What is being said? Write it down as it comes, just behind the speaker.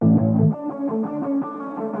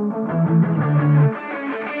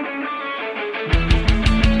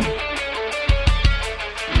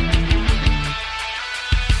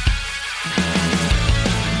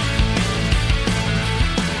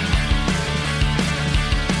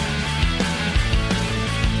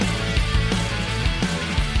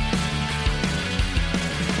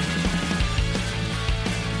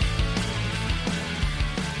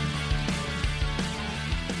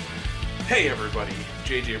Hey everybody,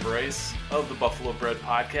 JJ Bryce of the Buffalo Bred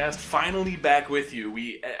podcast, finally back with you.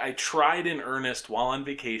 I tried in earnest while on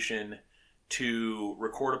vacation to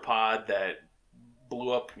record a pod that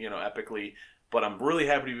blew up, epically, but I'm really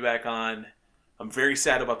happy to be back on. I'm very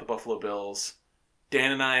sad about the Buffalo Bills.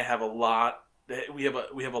 Dan and I have a lot. We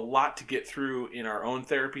have a lot to get through in our own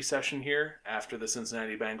therapy session here after the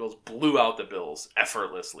Cincinnati Bengals blew out the Bills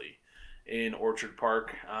effortlessly in Orchard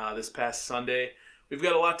Park this past Sunday. We've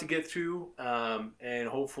got a lot to get through, and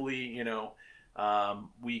hopefully,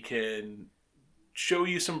 we can show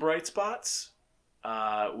you some bright spots.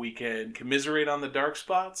 We can commiserate on the dark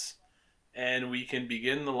spots, and we can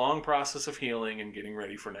begin the long process of healing and getting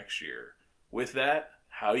ready for next year. With that,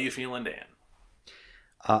 how are you feeling, Dan?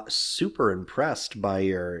 Super impressed by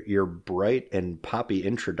your bright and poppy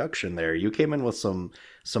introduction there. You came in with some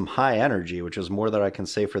high energy, which is more than I can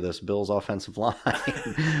say for this Bills offensive line.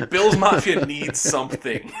 Bills Mafia needs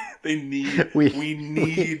something. We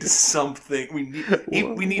need something. We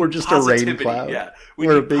need we're just positivity. A rain cloud. Yeah,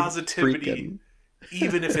 we're need positivity,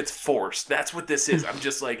 even if it's forced. That's what this is. I'm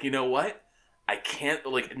just like, you know what? I can't,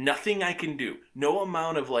 nothing I can do. No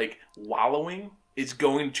amount of wallowing is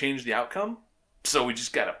going to change the outcome. So we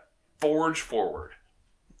just got to forge forward.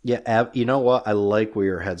 Yeah, you know what? I like where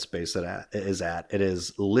your headspace is at. It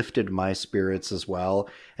has lifted my spirits as well.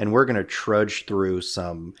 And we're going to trudge through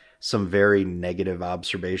some very negative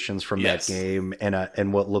observations from that game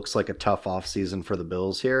and what looks like a tough offseason for the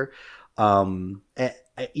Bills here. We're going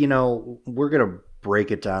to break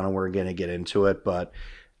it down and we're going to get into it. But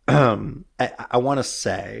I want to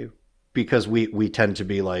say, because we tend to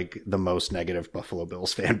be the most negative Buffalo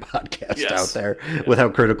Bills fan podcast out there with how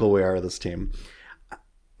critical we are of this team.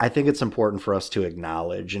 I think it's important for us to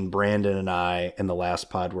acknowledge, and Brandon and I, in the last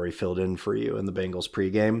pod where he filled in for you in the Bengals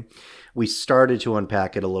pregame, we started to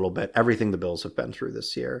unpack it a little bit, everything the Bills have been through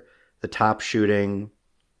this year. The top shooting,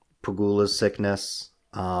 Pagula's sickness,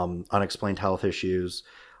 unexplained health issues,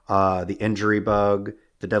 the injury bug,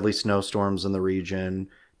 the deadly snowstorms in the region,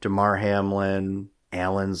 Damar Hamlin,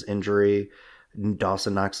 Allen's injury,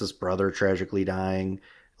 Dawson Knox's brother tragically dying.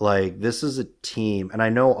 This is a team, and I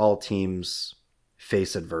know all teams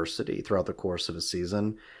face adversity throughout the course of a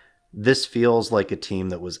season. This feels like a team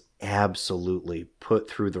that was absolutely put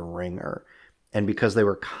through the ringer. And because they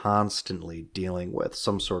were constantly dealing with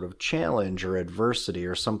some sort of challenge or adversity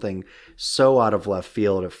or something so out of left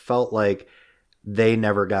field, it felt like they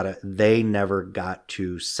never got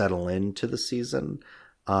to settle into the season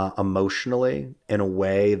emotionally in a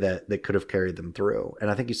way that could have carried them through.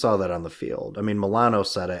 And I think you saw that on the field. I mean, Milano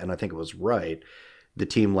said it, and I think it was right. The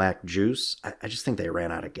team lacked juice. I just think they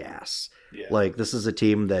ran out of gas. Yeah. This is a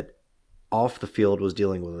team that off the field was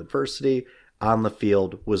dealing with adversity. On the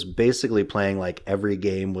field was basically playing like every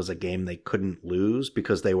game was a game they couldn't lose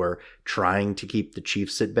because they were trying to keep the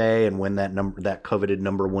Chiefs at bay and win that coveted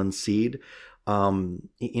number one seed.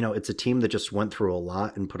 It's a team that just went through a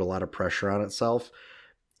lot and put a lot of pressure on itself.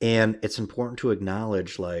 And it's important to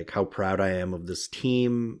acknowledge how proud I am of this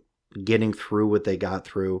team getting through what they got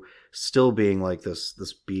through, still being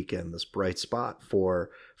this beacon, this bright spot for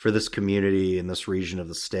this community in this region of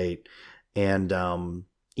the state. And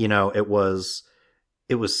it was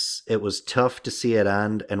tough to see it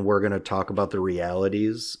end, and we're going to talk about the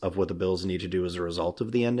realities of what the Bills need to do as a result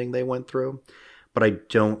of the ending they went through. But I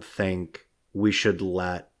don't think we should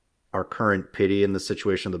let our current pity in the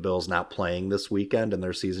situation of the Bills not playing this weekend and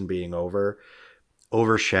their season being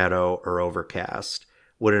overshadow or overcast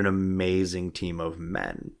what an amazing team of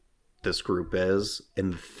men this group is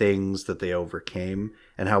and the things that they overcame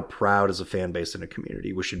and how proud as a fan base and a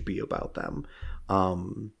community we should be about them.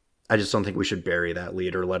 I just don't think we should bury that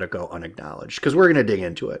lead or let it go unacknowledged, because we're going to dig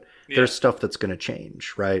into it. Yeah. There's stuff that's going to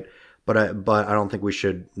change, right? But I don't think we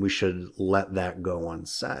should let that go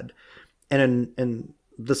unsaid. And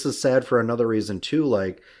this is sad for another reason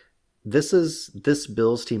too. This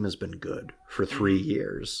Bills team has been good for 3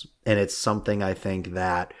 years, and it's something I think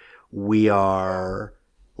that we are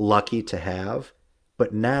lucky to have.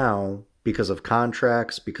 But now, because of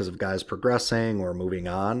contracts, because of guys progressing or moving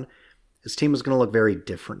on, this team is going to look very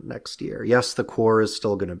different next year. Yes, the core is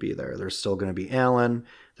still going to be there. There's still going to be Allen.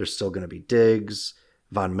 There's still going to be Diggs.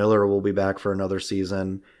 Von Miller will be back for another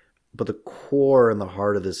season. But the core and the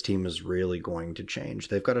heart of this team is really going to change.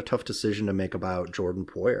 They've got a tough decision to make about Jordan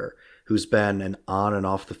Poyer, who's been an on and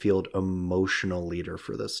off the field emotional leader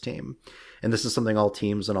for this team. And this is something all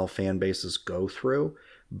teams and all fan bases go through.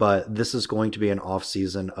 But this is going to be an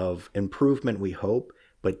offseason of improvement, we hope,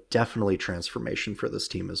 but definitely transformation for this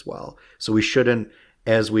team as well. So we shouldn't,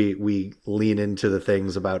 as we lean into the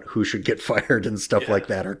things about who should get fired and stuff like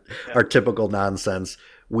that, our typical nonsense,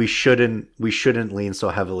 we shouldn't lean so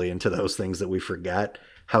heavily into those things that we forget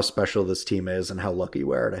how special this team is and how lucky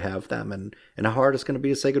we are to have them, and how hard it's going to be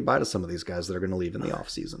to say goodbye to some of these guys that are going to leave in the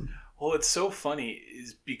offseason. Well, it's so funny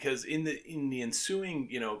is because in the ensuing,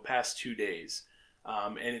 past 2 days,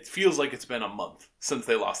 and it feels like it's been a month since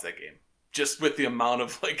they lost that game. Just with the amount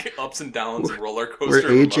of like ups and downs and roller coaster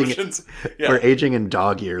emotions. We're aging in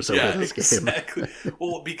dog years over this game. Exactly.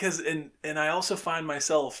 Well, because and I also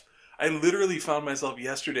I literally found myself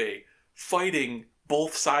yesterday fighting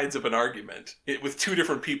both sides of an argument with two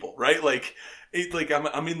different people, right?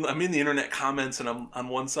 I'm in the internet comments, and I'm on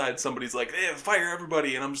one side, somebody's like, "Hey, fire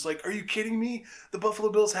everybody," and I'm just like, "Are you kidding me? The Buffalo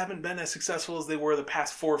Bills haven't been as successful as they were the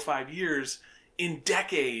past 4 or 5 years in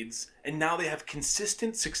decades, and now they have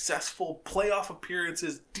consistent, successful playoff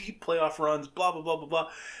appearances, deep playoff runs, blah blah blah blah blah,"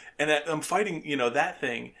 and I'm fighting, that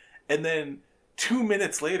thing, and then 2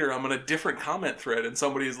 minutes later, I'm on a different comment thread, and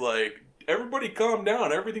somebody's like, "Everybody calm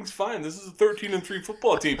down. Everything's fine. This is a 13-3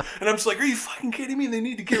 football team." And I'm just like, "Are you fucking kidding me? They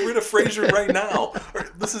need to get rid of Frazier right now." Or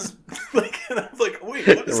this is like, and I'm like, "Wait,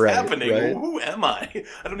 what is happening? Right. Who am I?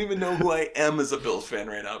 I don't even know who I am as a Bills fan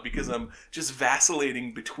right now, because I'm just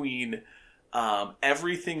vacillating between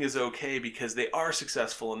everything is okay because they are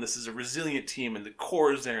successful and this is a resilient team and the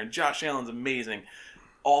core is there and Josh Allen's amazing,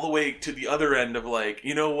 all the way to the other end of like,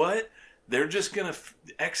 you know what? They're just going to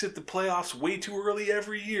exit the playoffs way too early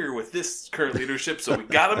every year with this current leadership, so we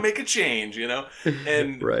got to make a change,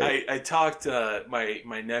 And right. I talked,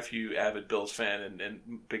 my nephew, avid Bills fan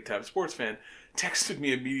and big-time sports fan, texted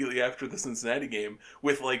me immediately after the Cincinnati game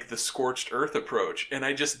with, like, the scorched earth approach, and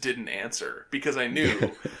I just didn't answer because I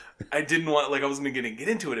knew I didn't want, like, I wasn't going to get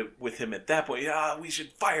into it with him at that point. "Yeah, we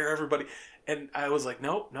should fire everybody." And I was like,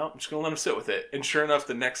 nope, I'm just going to let him sit with it. And sure enough,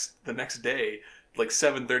 the next day, like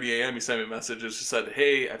 7:30 a.m. he sent me a message that just said,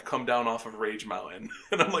 "Hey, I've come down off of Rage Mountain."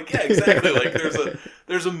 And I'm like, yeah, exactly. Like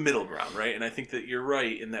there's a middle ground, right? And I think that you're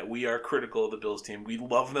right in that we are critical of the Bills team. We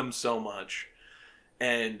love them so much.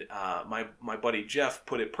 And my buddy Jeff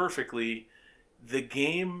put it perfectly. The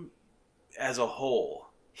game as a whole,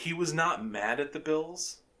 he was not mad at the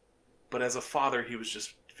Bills, but as a father, he was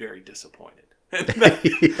just very disappointed.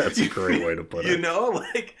 That's a great way to put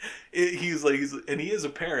it. He's and he is a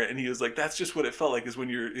parent, and he was like, that's just what it felt like, is when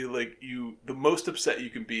you're like, the most upset you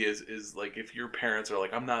can be is like if your parents are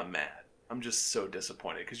like, "I'm not mad, I'm just so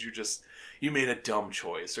disappointed because you made a dumb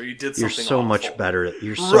choice or you did something You're so awful. much better.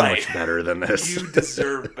 You're so much better than this. You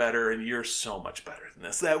deserve better, and you're so much better than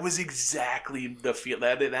this." That was exactly the feel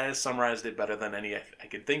that has summarized it better than any I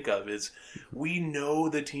could think of. Is we know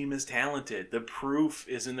the team is talented. The proof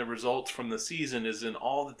is in the results from the season, is in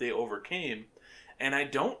all that they overcame, and I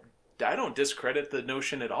don't discredit the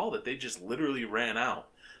notion at all that they just literally ran out.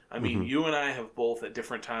 I mean, you and I have both at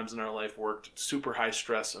different times in our life worked super high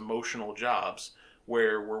stress, emotional jobs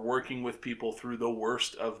where we're working with people through the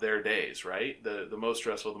worst of their days, right? The most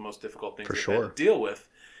stressful, the most difficult things they had to deal with.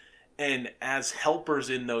 And as helpers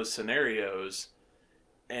in those scenarios,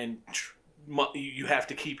 and you have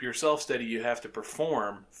to keep yourself steady, you have to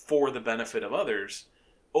perform for the benefit of others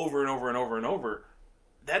over and over and over and over.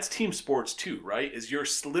 That's team sports too, right? Is you're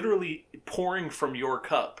literally pouring from your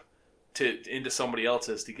cup into somebody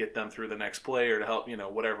else's to get them through the next play, or to help,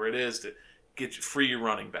 whatever it is, to get free your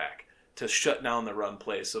running back, to shut down the run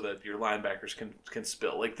play so that your linebackers can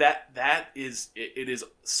spill. Like that is it is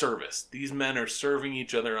service. These men are serving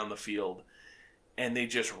each other on the field, and they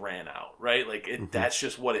just ran out, right? Like that's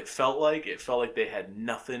just what it felt like. It felt like they had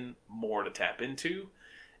nothing more to tap into,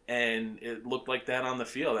 and it looked like that on the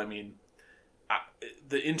field. I mean,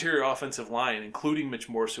 the interior offensive line, including Mitch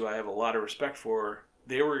Morse, who I have a lot of respect for,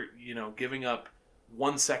 they were, giving up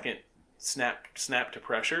 1 second snap to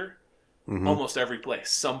pressure almost every play.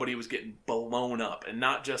 Somebody was getting blown up, and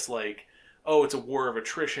not just like, oh, it's a war of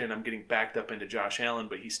attrition, I'm getting backed up into Josh Allen,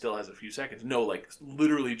 but he still has a few seconds. No, like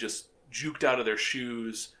literally just juked out of their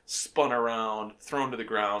shoes, spun around, thrown to the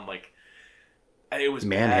ground. Like, it was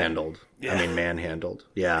manhandled. Yeah. I mean, manhandled.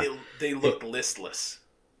 Yeah. They looked listless.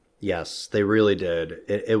 Yes, they really did.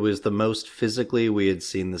 It was the most physically we had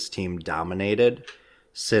seen this team dominated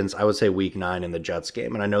since, I would say, week 9 in the Jets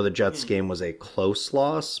game. And I know the Jets game was a close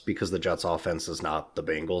loss because the Jets offense is not the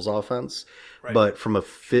Bengals offense. Right. But from a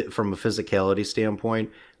physicality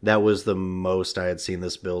standpoint, that was the most I had seen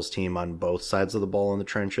this Bills team on both sides of the ball in the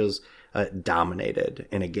trenches dominated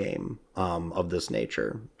in a game of this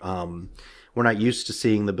nature. We're not used to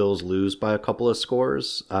seeing the Bills lose by a couple of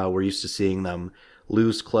scores. We're used to seeing them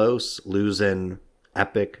lose close, lose in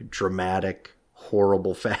epic, dramatic,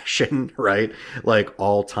 horrible fashion, right? Like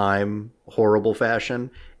all-time horrible fashion.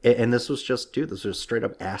 And this was just, this was straight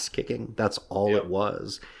up ass kicking. That's all it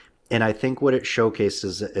was. And I think what it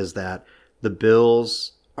showcases is that the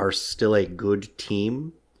Bills are still a good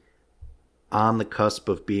team on the cusp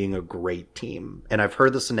of being a great team. And I've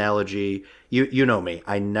heard this analogy. You know me.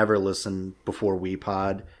 I never listen before we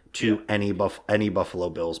pod to any Buffalo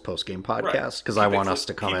Bills post game podcast because I want us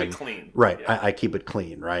to come in clean. Right. Yeah. I keep it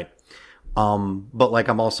clean. Right. But like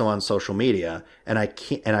I'm also on social media, and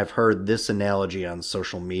I've heard this analogy on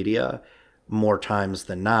social media more times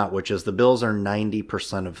than not, which is the Bills are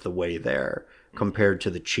 90% of the way there compared to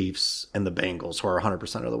the Chiefs and the Bengals, who are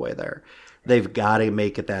 100% of the way there. They've got to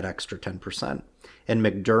make it that extra 10%. And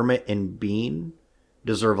McDermott and Bean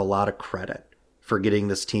deserve a lot of credit for getting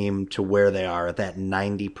this team to where they are at that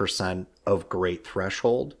 90% of great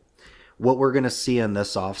threshold. What we're going to see in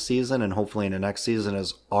this offseason and hopefully in the next season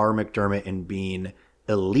is, are McDermott and Bean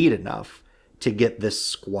elite enough to get this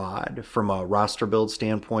squad from a roster build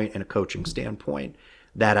standpoint and a coaching standpoint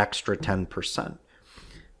that extra 10%.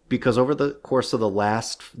 Because over the course of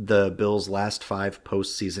the Bills' last 5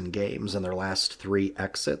 postseason games and their last 3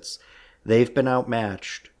 exits, they've been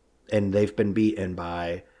outmatched and they've been beaten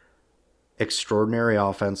by extraordinary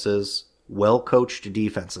offenses, well-coached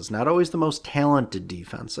defenses, not always the most talented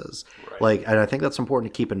defenses. Right. And I think that's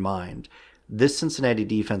important to keep in mind. This Cincinnati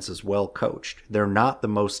defense is well coached. They're not the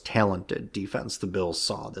most talented defense the Bills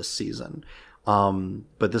saw this season.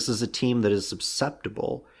 But this is a team that is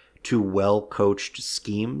susceptible to well coached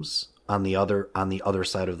schemes on the other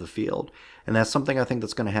side of the field. And that's something I think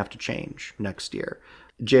that's going to have to change next year.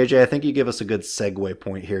 JJ, I think you give us a good segue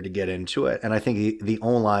point here to get into it. And I think the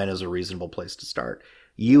O-line is a reasonable place to start.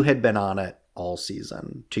 You had been on it all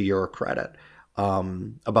season, to your credit,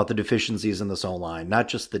 about the deficiencies in this O-line, not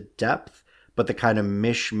just the depth, but the kind of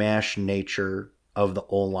mishmash nature of the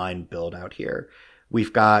O-line build out here.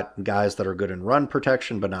 We've got guys that are good in run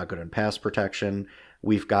protection, but not good in pass protection.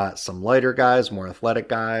 We've got some lighter guys, more athletic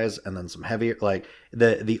guys, and then some heavier. Like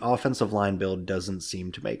the offensive line build doesn't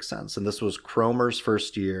seem to make sense. And this was Cromer's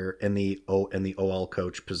first year in the OL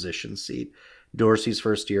coach position seat. Dorsey's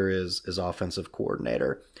first year is offensive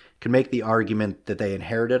coordinator. Can make the argument that they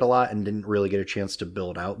inherited a lot and didn't really get a chance to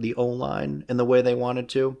build out the O-line in the way they wanted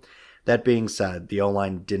to. That being said, the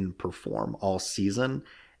O-line didn't perform all season,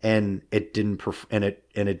 and it didn't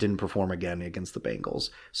perform again against the Bengals.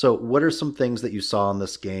 So, what are some things that you saw in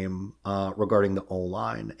this game regarding the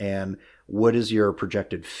O-line, and what is your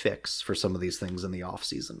projected fix for some of these things in the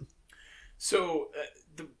offseason? So,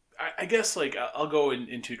 I guess I'll go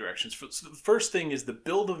in 2 directions. So the first thing is the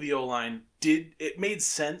build of the O-line made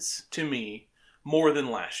sense to me more than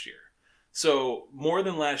last year. So more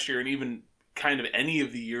than last year, and even kind of any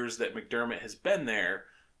of the years that McDermott has been there,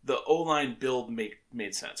 the O-line build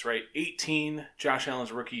made sense, right? 18, Josh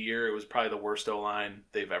Allen's rookie year, it was probably the worst O-line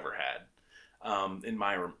they've ever had, in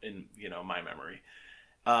my memory.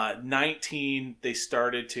 19, they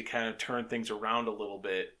started to kind of turn things around a little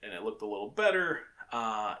bit, and it looked a little better.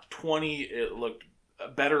 20, it looked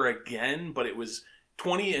better again, but it was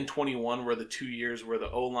 20 and 21 were the 2 years where the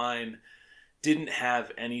O-line didn't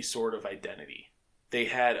have any sort of identity. They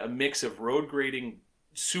had a mix of road grading,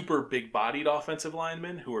 super big-bodied offensive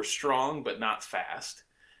linemen who are strong but not fast,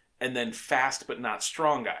 and then fast but not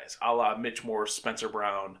strong guys, a la Mitch Morse, Spencer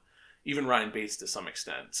Brown, even Ryan Bates to some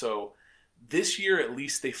extent. So this year, at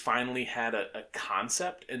least, they finally had a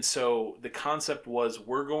concept. And so the concept was,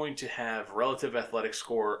 we're going to have relative athletic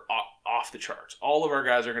score off the charts. All of our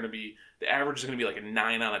guys are going to be, the average is going to be like a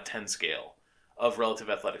 9 on a 10 scale of relative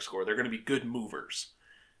athletic score. They're going to be good movers.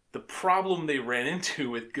 The problem they ran into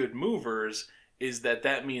with good movers is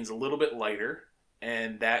that means a little bit lighter,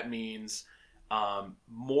 and that means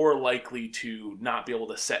more likely to not be able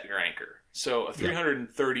to set your anchor. So a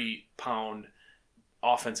 330-pound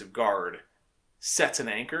offensive guard sets an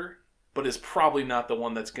anchor, but is probably not the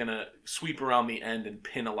one that's going to sweep around the end and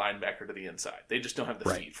pin a linebacker to the inside. They just don't have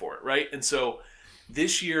the feet for it, right? And so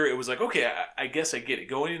this year it was like, okay, I guess I get it.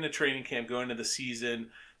 Going into training camp, going into the season,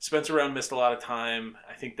 Spencer Brown missed a lot of time.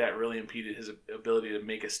 I think that really impeded his ability to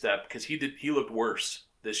make a step because he looked worse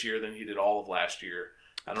this year than he did all of last year.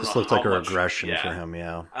 I don't know. This looked like a regression for him,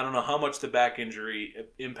 yeah. I don't know how much the back injury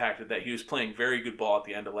impacted that. He was playing very good ball at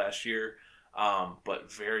the end of last year,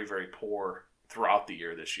 but very, very poor throughout the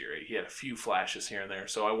year this year. He had a few flashes here and there,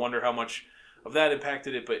 so I wonder how much of that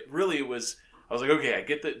impacted it. But really, I was like, okay, I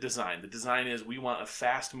get the design. The design is we want a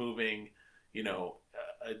fast-moving,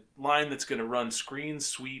 a line that's going to run screens,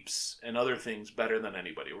 sweeps, and other things better than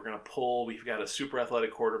anybody. We're going to pull. We've got a super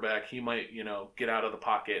athletic quarterback. He might, get out of the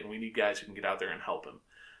pocket, and we need guys who can get out there and help him.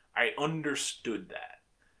 I understood that.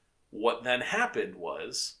 What then happened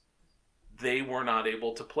was they were not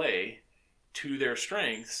able to play to their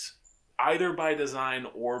strengths either by design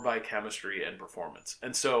or by chemistry and performance.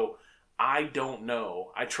 And so I don't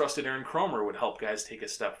know. I trusted Aaron Cromer would help guys take a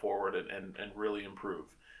step forward and really improve.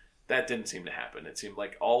 That didn't seem to happen. It seemed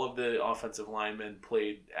like all of the offensive linemen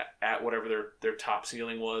played at whatever their top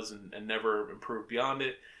ceiling was and never improved beyond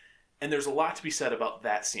it. And there's a lot to be said about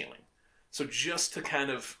that ceiling. So just to kind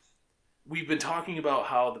of, we've been talking about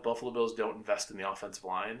how the Buffalo Bills don't invest in the offensive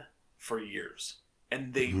line for years.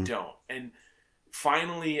 And they don't. And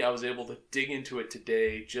finally, I was able to dig into it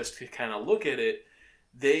today just to kind of look at it.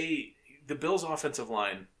 The Bills' offensive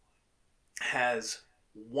line has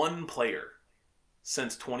one player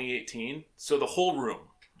since 2018. So the whole room,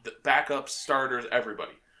 the backups, starters,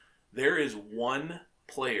 everybody. There is one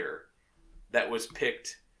player that was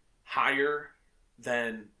picked higher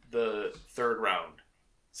than the third round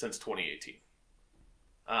since 2018.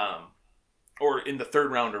 Or in the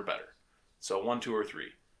third round or better. So 1, 2, or 3.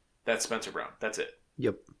 That's Spencer Brown. That's it.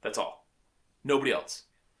 Yep. That's all. Nobody else.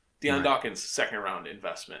 Deion Dawkins, second round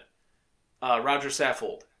investment. Roger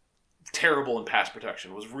Saffold, terrible in pass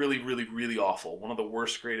protection, was really, really, really awful. One of the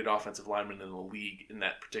worst graded offensive linemen in the league in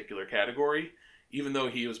that particular category. Even though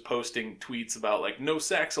he was posting tweets about, like, no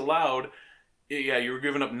sacks allowed. Yeah, you were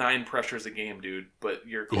giving up 9 pressures a game, dude. But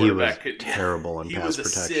your quarterback he was terrible in pass protection. He was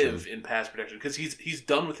a sieve in pass protection because he's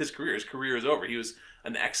done with his career. His career is over. He was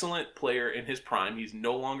an excellent player in his prime. He's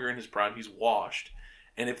no longer in his prime. He's washed.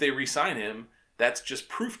 And if they re-sign him, that's just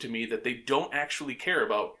proof to me that they don't actually care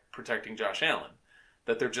about protecting Josh Allen.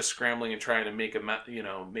 That they're just scrambling and trying to make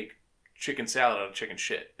make chicken salad out of chicken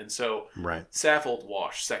shit. And so Saffold,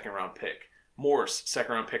 wash, second round pick. Morse,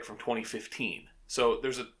 second round pick from 2015. So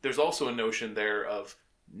there's also a notion there of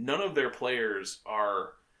none of their players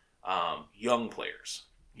are young players,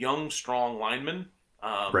 young, strong linemen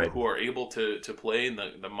who are able to play in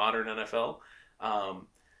the modern NFL.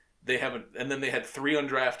 They haven't, and then they had 3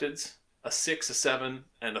 undrafteds, a 6, a 7,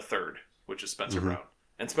 and a third, which is Spencer Brown.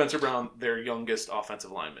 And Spencer Brown, their youngest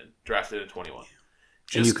offensive lineman, drafted in 21.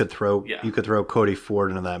 And you could throw Cody Ford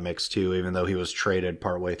into that mix too, even though he was traded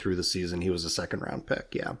partway through the season. He was a second round pick,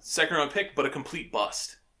 yeah. Second round pick, but a complete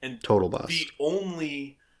bust. And total bust. The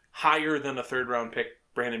only higher than a third round pick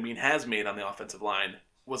Brandon Beane has made on the offensive line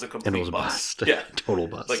was a complete bust. Yeah. Total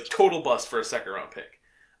bust. Like total bust for a second round pick.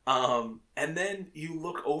 And then you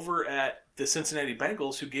look over at the Cincinnati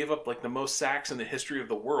Bengals, who gave up like the most sacks in the history of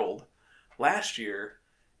the world last year.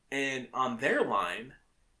 And on their line,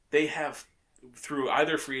 they have, through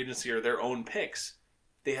either free agency or their own picks,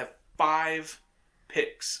 they have 5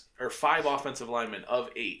 picks or 5 offensive linemen of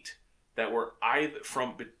 8 that were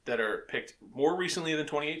that are picked more recently than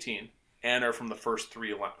 2018 and are from the first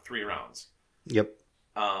 3 rounds. Yep.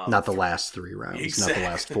 Not the last 3 rounds, exactly. Not the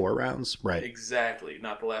last 4 rounds, right? Exactly,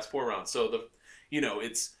 not the last 4 rounds. So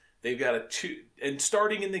they've got a 2, and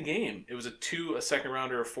starting in the game, it was a 2, a second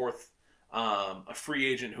rounder, a fourth, a free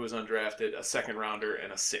agent who was undrafted, a second rounder,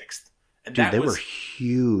 and a 6th. And dude, they were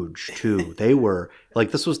huge too. They were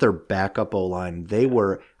like, this was their backup O-line. They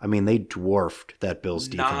dwarfed that Bills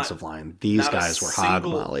defensive line. These guys were hog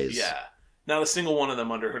mollies. Yeah, not a single one of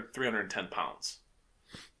them under 310 pounds.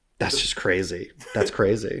 That's just crazy. That's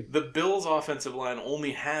crazy. The Bills' offensive line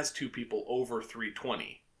only has 2 people over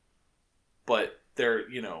 320, but they're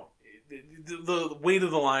the weight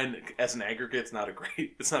of the line as an aggregate is not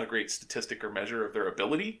a great statistic or measure of their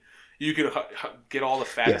ability. You could get all the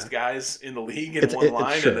fattest guys in the league in one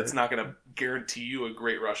line, and it's not going to guarantee you a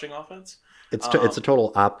great rushing offense. It's a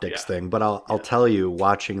total optics thing, but I'll tell you,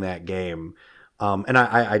 watching that game, and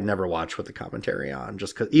I never watched with the commentary on,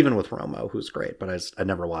 just because, even with Romo, who's great, but I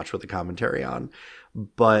never watched with the commentary on.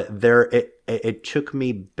 But it took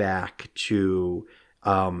me back to.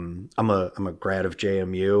 I'm a grad of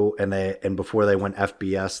JMU, and before they went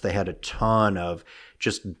FBS, they had a ton of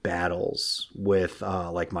just battles with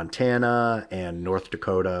like Montana and North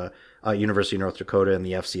Dakota, University of North Dakota in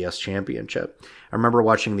the FCS championship. I remember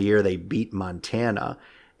watching the year they beat Montana,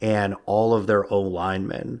 and all of their O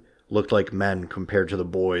linemen looked like men compared to the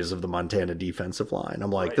boys of the Montana defensive line. I'm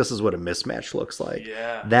like, This is what a mismatch looks like.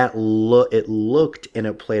 Yeah. It looked and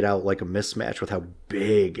it played out like a mismatch with how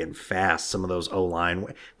big and fast some of those O-line,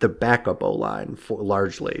 the backup O-line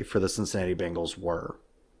largely for the Cincinnati Bengals were.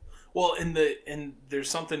 Well, and there's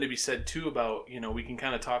something to be said too about, we can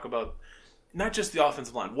kind of talk about not just the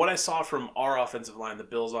offensive line. What I saw from our offensive line, the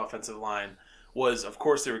Bills' offensive line, was, of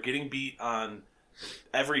course, they were getting beat on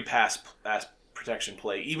every pass protection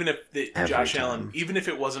play, even if Josh Allen, even if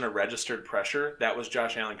it wasn't a registered pressure, that was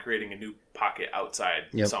Josh Allen creating a new pocket outside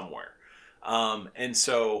somewhere. And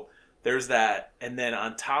so There's that, and then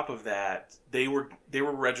on top of that, they were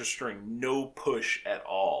registering no push at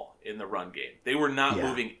all in the run game. They were not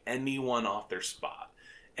moving anyone off their spot.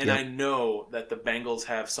 And I know that the Bengals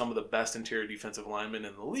have some of the best interior defensive linemen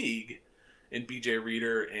in the league, in B.J.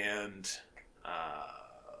 Reader and I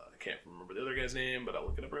can't remember the other guy's name, but I'll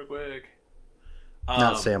look it up real quick.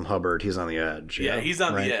 Not Sam Hubbard. He's on the edge. Yeah, he's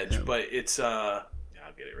on the edge, but it's I'll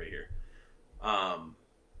get it right here.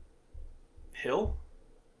 Hill.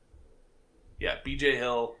 Yeah, B.J.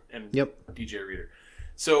 Hill and DJ Reader.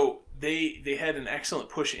 So they had an excellent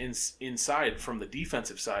push inside from the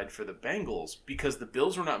defensive side for the Bengals because the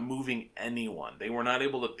Bills were not moving anyone. They were not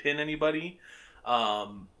able to pin anybody.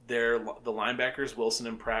 The linebackers, Wilson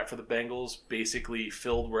and Pratt for the Bengals, basically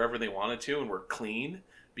filled wherever they wanted to and were clean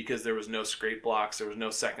because there was no scrape blocks. There was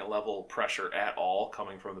no second level pressure at all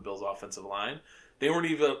coming from the Bills' offensive line. They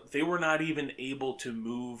were not even able to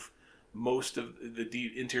move most of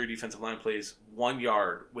the interior defensive line plays 1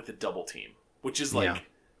 yard with a double team, which is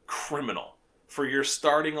criminal for your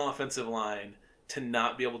starting offensive line to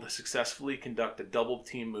not be able to successfully conduct a double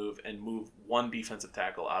team move and move one defensive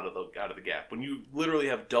tackle out of the gap. When you literally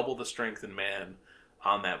have double the strength in man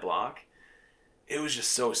on that block, it was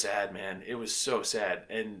just so sad, man. It was so sad.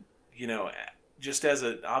 And, just as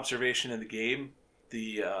an observation in the game,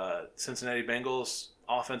 the Cincinnati Bengals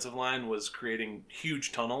offensive line was creating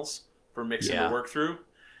huge tunnels for Mixon to work through.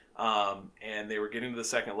 And they were getting to the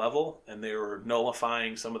second level, and they were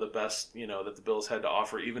nullifying some of the best, that the Bills had to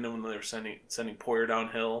offer, even when they were sending Poyer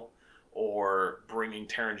downhill or bringing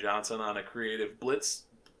Taron Johnson on a creative blitz,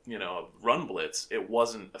 run blitz. It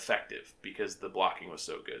wasn't effective because the blocking was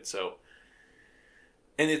so good. So,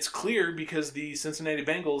 and it's clear because the Cincinnati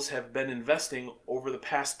Bengals have been investing over the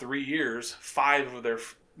past 3 years, 5 of their,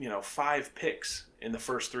 5 picks in the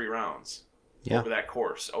first 3 rounds over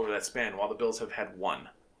that span, while the Bills have had 1.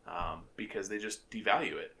 Because they just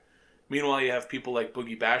devalue it. Meanwhile, you have people like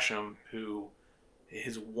Boogie Basham, who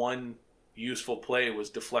his one useful play was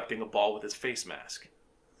deflecting a ball with his face mask.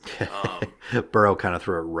 Burrow kind of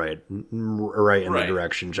threw it right in the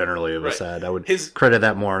direction generally of his head. I would credit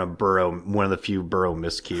that more on one of the few Burrow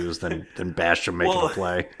miscues than Basham making a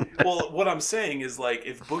play. Well, what I'm saying is,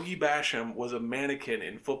 if Boogie Basham was a mannequin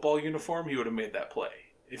in football uniform, he would have made that play.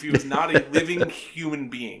 If he was not a living human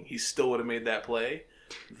being, he still would have made that play.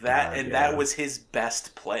 That was his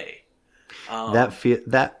best play. That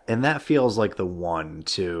feels like the one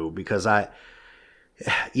too, because I've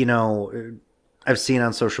seen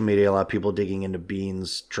on social media a lot of people digging into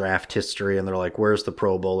Bean's draft history, and they're like, "Where's the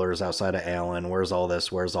Pro Bowlers outside of Allen? Where's all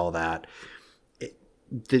this? Where's all that?"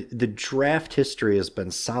 The draft history has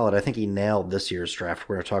been solid. I think he nailed this year's draft.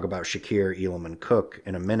 We're going to talk about Shakir, Elam, and Cook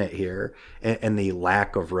in a minute here, and the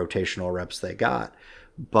lack of rotational reps they got,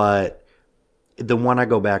 but. The one I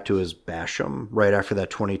go back to is Basham right after that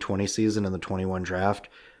 2020 season in the 21 draft.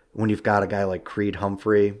 When you've got a guy like Creed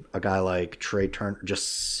Humphrey, a guy like Trey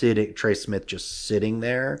Smith just sitting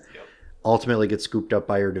there, ultimately gets scooped up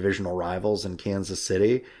by your divisional rivals in Kansas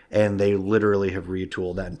City, and they literally have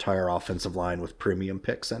retooled that entire offensive line with premium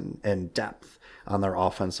picks and depth on their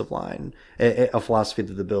offensive line. A philosophy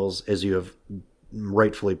that the Bills, as you have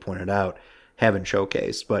rightfully pointed out, haven't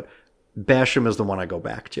showcased. But Basham is the one I go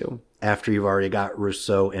back to. After you've already got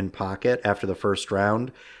Rousseau in pocket after the first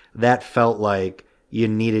round, that felt like you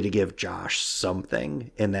needed to give Josh something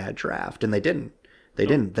in that draft, and they didn't. They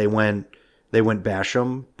didn't. They went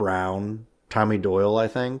Basham, Brown, Tommy Doyle, I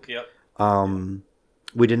think. Yep.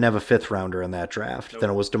 We didn't have a 5th rounder in that draft. Then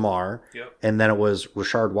it was DeMar. Yep. And then it was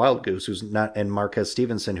Rashard Wildgoose, who's not, and Marquez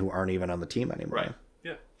Stevenson, who aren't even on the team anymore. Right.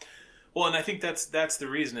 Yeah. Well, and I think that's the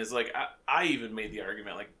reason is I even made the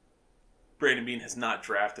argument Brandon Beane has not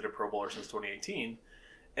drafted a Pro Bowler since 2018,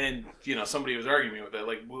 and somebody was arguing with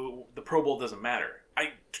it the Pro Bowl doesn't matter.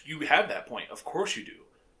 You have that point, of course you do,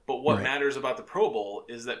 but what matters about the Pro Bowl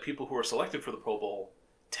is that people who are selected for the Pro Bowl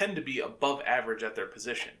tend to be above average at their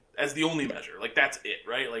position as the only measure. That's it,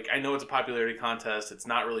 right? I know it's a popularity contest. It's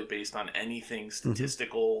not really based on anything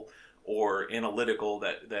statistical or analytical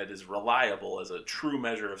that is reliable as a true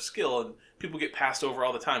measure of skill, and people get passed over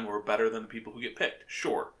all the time who are better than the people who get picked.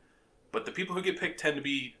 Sure. But the people who get picked tend to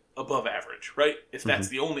be above average, right? If that's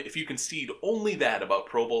if you concede only that about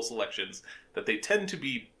Pro Bowl selections, that they tend to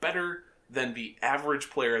be better than the average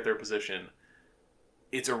player at their position,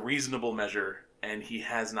 it's a reasonable measure, and he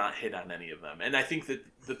has not hit on any of them. And I think that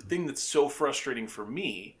the thing that's so frustrating for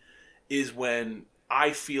me is when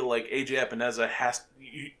I feel like AJ Epineza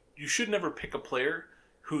you should never pick a player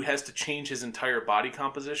who has to change his entire body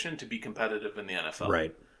composition to be competitive in the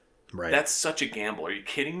NFL. Right. That's such a gamble. Are you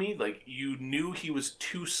kidding me? You knew he was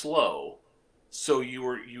too slow So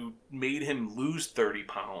you made him lose 30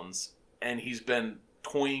 pounds, and he's been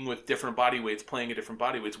toying with different body weights, playing at different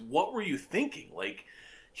body weights. What were you thinking? Like,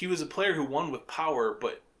 he was a player who won with power,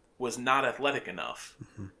 but was not athletic enough.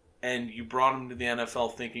 Mm-hmm. And you brought him to the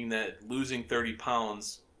NFL thinking that losing 30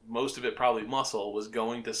 pounds, most of it probably muscle, was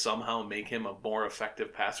going to somehow make him a more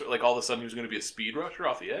effective passer. Like, all of a sudden he was going to be a speed rusher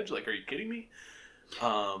off the edge. Like, are you kidding me?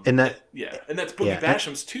 And that's Boogie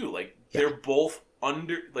Basham's too. Like, they're both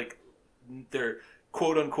they're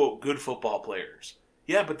quote unquote good football players.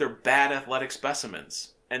 Yeah, but they're bad athletic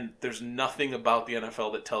specimens. And there's nothing about the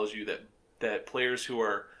NFL that tells you that players who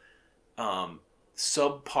are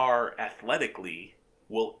subpar athletically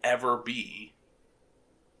will ever be,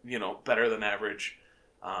 better than average,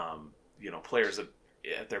 players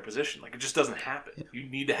at their position. Like, it just doesn't happen. Yeah. You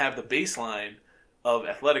need to have the baseline of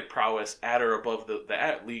athletic prowess at or above the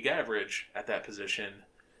league average at that position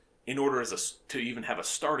in order to even have a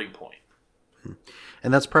starting point.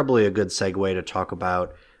 And that's probably a good segue to talk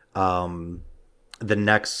about the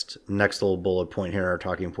next little bullet point here, our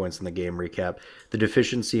talking points in the game recap, the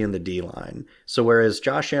deficiency in the D-line. So whereas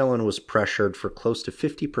Josh Allen was pressured for close to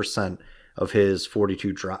 50% of his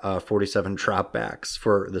 47 dropbacks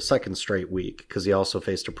for the second straight week, because he also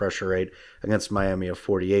faced a pressure rate against Miami of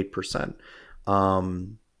 48%.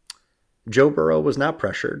 Joe Burrow was not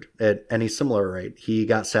pressured at any similar rate. He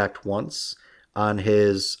got sacked once on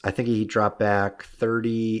I think he dropped back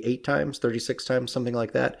 38 times, 36 times, something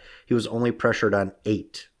like that. He was only pressured on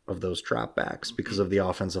 8 of those dropbacks because of the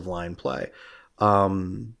offensive line play.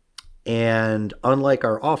 And unlike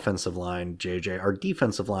our offensive line, JJ, our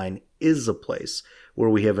defensive line is a place where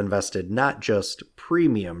we have invested not just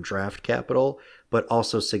premium draft capital, but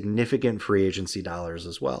also significant free agency dollars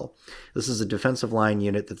as well. This is a defensive line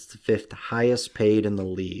unit that's the 5th highest paid in the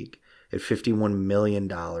league at $51 million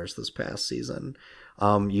this past season.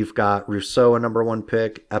 You've got Rousseau, a number 1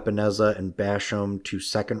 pick, Epineza and Basham, 2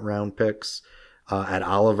 second-round picks, at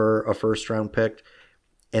Oliver, a first-round pick,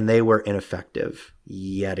 and they were ineffective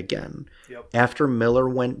yet again. Yep. After Miller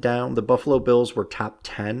went down, the Buffalo Bills were top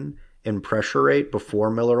 10 in pressure rate before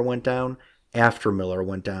Miller went down. After Miller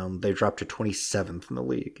went down, they dropped to 27th in the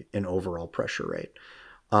league in overall pressure rate.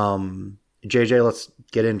 JJ, let's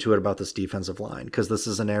get into it about this defensive line, because this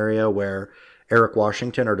is an area where Eric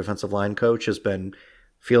Washington, our defensive line coach,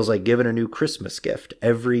 feels like given a new Christmas gift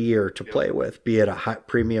every year to play with, be it a high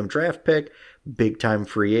premium draft pick, big time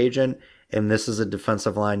free agent. And this is a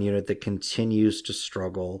defensive line unit that continues to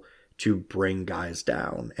struggle to bring guys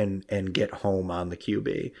down and get home on the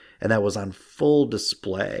QB. And that was on full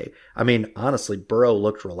display. I mean, honestly, Burrow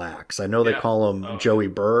looked relaxed. I know they call him Joey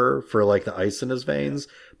Burr for like the ice in his veins,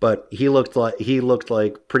 but he looked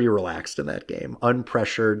like pretty relaxed in that game.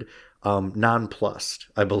 Unpressured, nonplussed,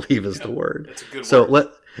 I believe is the word. That's a good so word.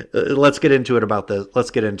 Let's get into it about this. Let's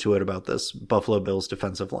get into it about this Buffalo Bills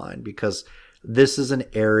defensive line, because this is an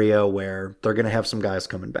area where they're going to have some guys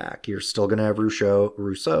coming back. You're still going to have Rousseau,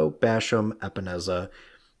 Basham, Epineza.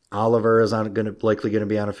 Oliver is likely going to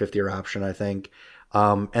be on a 5th-year option, I think.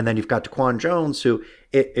 And then you've got Daquan Jones, who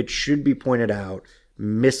it should be pointed out,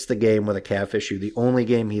 missed the game with a calf issue. The only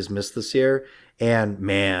game he's missed this year. And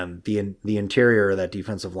man, the interior of that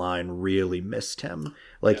defensive line really missed him.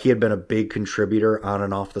 He had been a big contributor on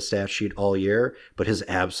and off the stat sheet all year, but his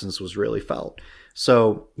absence was really felt.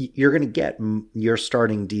 So you're going to get your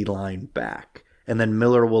starting D-line back, and then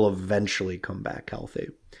Miller will eventually come back healthy.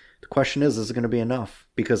 The question is it going to be enough?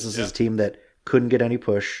 Because this is a team that couldn't get any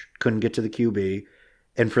push, couldn't get to the QB,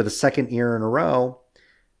 and for the second year in a row,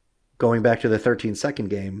 going back to the 13-second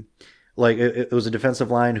game, it was a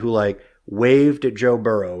defensive line who waved at Joe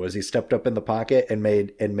Burrow as he stepped up in the pocket and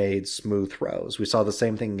made smooth throws. We saw the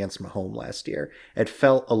same thing against Mahomes last year. It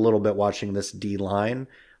felt a little bit, watching this D-line,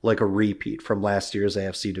 like a repeat from last year's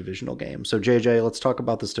AFC divisional game. So JJ, let's talk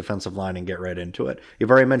about this defensive line and get right into it. You've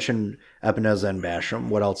already mentioned Epineza and Basham.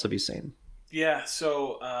 What else have you seen? Yeah,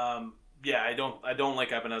 so I don't like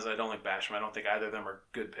Epineza. I don't like Basham. I don't think either of them are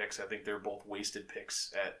good picks. I think they're both wasted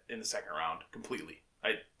picks in the second round completely.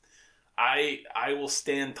 I will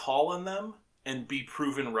stand tall in them and be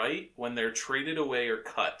proven right when they're traded away or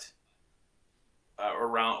cut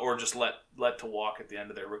or just let to walk at the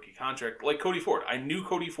end of their rookie contract. Like Cody Ford. I knew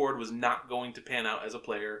Cody Ford was not going to pan out as a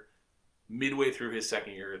player midway through his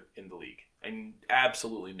second year in the league. I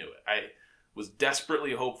absolutely knew it. I was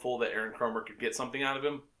desperately hopeful that Aaron Kromer could get something out of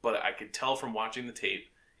him, but I could tell from watching the tape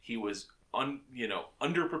he was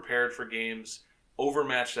underprepared for games,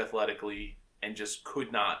 overmatched athletically, and just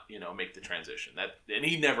could not make the transition. And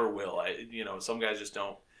he never will. Some guys just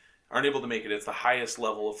aren't able to make it. It's the highest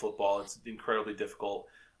level of football. It's incredibly difficult.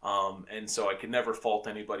 And so I could never fault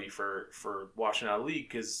anybody for washing out of the league,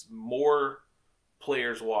 because more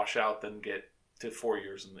players wash out than get to 4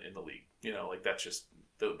 years in the league. Like that's just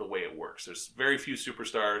the way it works. There's very few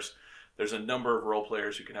superstars. There's a number of role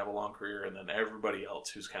players who can have a long career, and then everybody else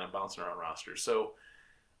who's kind of bouncing around rosters. So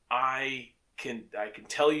I can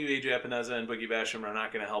tell you AJ Epineza and Boogie Basham are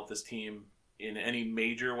not going to help this team in any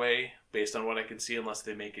major way based on what I can see, unless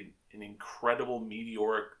they make an incredible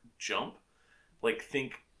meteoric jump. Like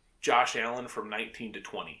think Josh Allen from 19 to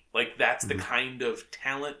 20. Like that's the kind of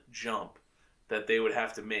talent jump that they would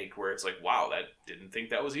have to make, where it's like, wow, that didn't think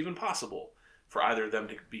that was even possible for either of them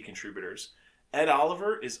to be contributors. Ed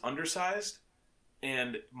Oliver is undersized,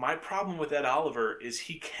 and my problem with Ed Oliver is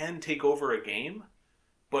he can take over a game,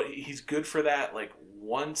 but he's good for that like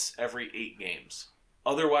once every 8 games.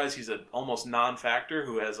 Otherwise, he's an almost non-factor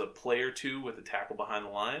who has a play or two with a tackle behind the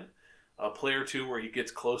line, a play or two where he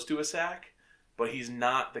gets close to a sack, but he's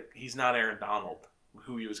not Aaron Donald,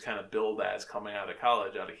 who he was kind of billed as coming out of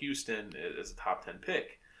college, out of Houston, as a top 10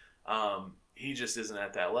 pick. He just isn't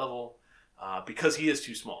at that level because he is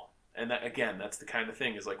too small. And that, again, that's the kind of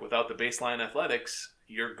thing, is like without the baseline athletics,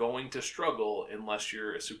 you're going to struggle unless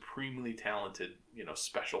you're a supremely talented,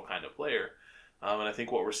 special kind of player. And I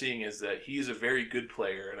think what we're seeing is that he's a very good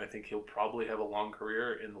player, and I think he'll probably have a long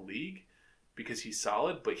career in the league because he's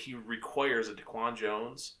solid, but he requires a Daquan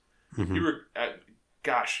Jones.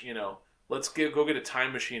 Let's go get a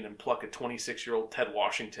time machine and pluck a 26-year-old Ted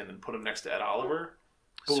Washington and put him next to Ed Oliver.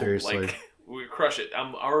 Boom, seriously. We crush it.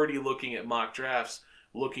 I'm already looking at mock drafts,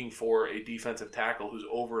 looking for a defensive tackle who's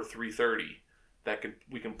over 330 that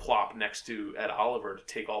we can plop next to Ed Oliver to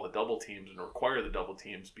take all the double teams and require the double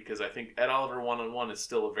teams, because I think Ed Oliver one-on-one is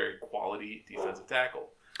still a very quality defensive tackle.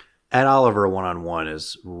 Ed Oliver one-on-one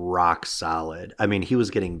is rock solid. I mean, he was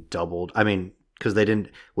getting doubled. I mean, because they didn't,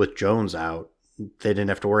 with Jones out, they didn't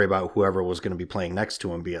have to worry about whoever was going to be playing next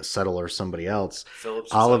to him, be it Settle or somebody else.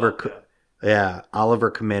 Phillips. Oliver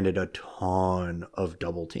commanded a ton of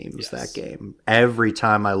double teams that game. Every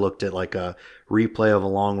time I looked at like a replay of a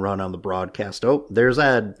long run on the broadcast, there's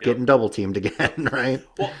Ed getting double teamed again, right?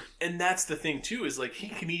 Well, and that's the thing too, is like he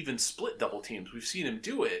can even split double teams. We've seen him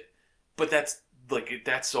do it, but that's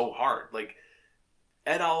so hard. Like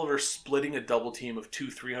Ed Oliver splitting a double team of 2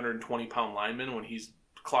 320-pound linemen when he's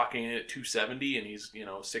clocking in at 270 and he's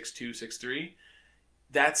 6'2", 6'3".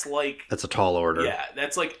 That's a tall order. Yeah,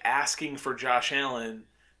 that's like asking for Josh Allen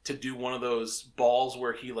to do one of those balls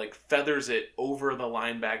where he like feathers it over the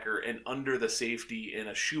linebacker and under the safety in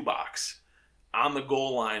a shoebox on the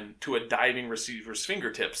goal line to a diving receiver's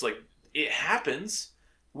fingertips. Like, it happens.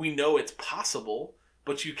 We know it's possible,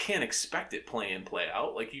 but you can't expect it play in, play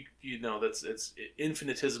out. Like, it's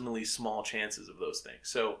infinitesimally small chances of those things.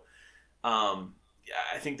 So,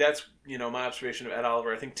 I think that's, my observation of Ed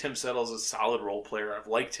Oliver. I think Tim Settle's a solid role player. I've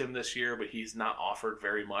liked him this year, but he's not offered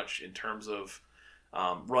very much in terms of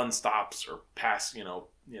run stops or pass,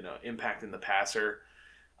 impacting the passer.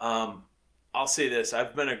 I'll say this.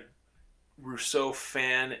 I've been a Rousseau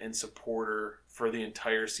fan and supporter for the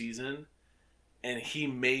entire season, and he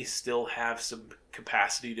may still have some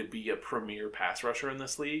capacity to be a premier pass rusher in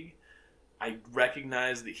this league. I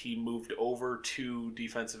recognize that he moved over to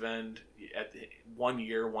defensive end at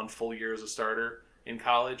 1 full year as a starter in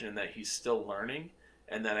college, and that he's still learning.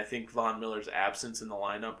 And then I think Von Miller's absence in the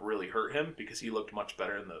lineup really hurt him, because he looked much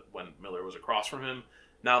better when Miller was across from him.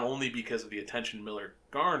 Not only because of the attention Miller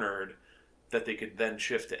garnered, that they could then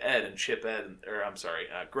shift to Ed and chip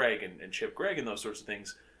Greg and chip Greg and those sorts of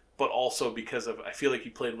things, but also because of, I feel like he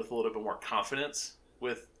played with a little bit more confidence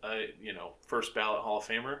with first ballot Hall of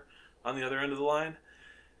Famer on the other end of the line.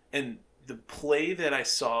 And the play that I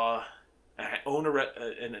saw, I own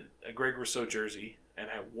a Greg Rousseau jersey, and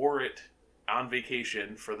I wore it on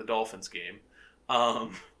vacation for the Dolphins game.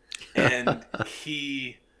 And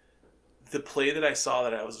the play that I saw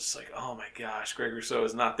that I was just like, oh my gosh, Greg Rousseau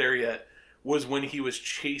is not there yet, was when he was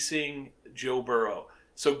chasing Joe Burrow.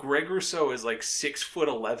 So Greg Rousseau is like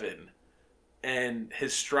 6'11", and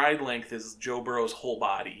his stride length is Joe Burrow's whole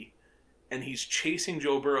body. And he's chasing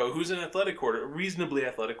Joe Burrow, who's a reasonably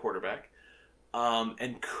athletic quarterback,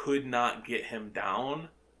 and could not get him down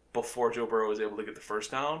before Joe Burrow was able to get the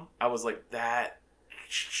first down. I was like, that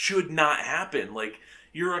should not happen. Like,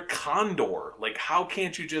 you're a condor. Like, how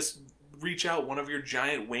can't you just reach out one of your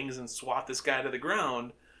giant wings and swat this guy to the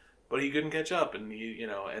ground? But he couldn't catch up, and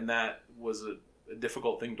and that was a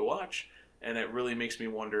difficult thing to watch. And it really makes me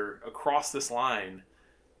wonder, across this line,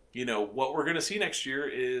 what we're going to see next year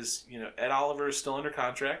is, Ed Oliver is still under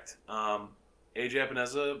contract. AJ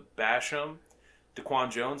Epineza, Basham,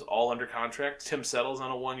 DaQuan Jones, all under contract. Tim Settle's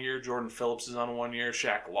on a 1 year. Jordan Phillips is on a 1 year.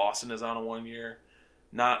 Shaq Lawson is on a 1 year.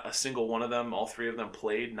 Not a single one of them, all three of them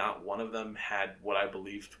played. Not one of them had what I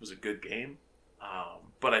believed was a good game.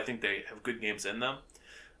 But I think they have good games in them.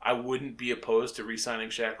 I wouldn't be opposed to re-signing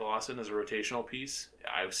Shaq Lawson as a rotational piece.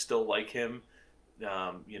 I still like him,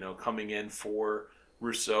 coming in for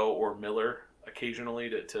Rousseau or Miller occasionally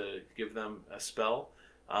to give them a spell.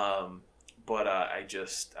 But I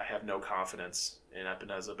have no confidence in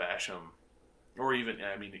Epineza, Basham, or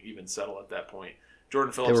even Settle at that point.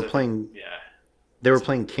 Jordan Phillips. They were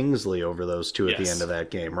playing Kingsley over those two at the end of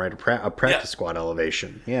that game, right? A practice squad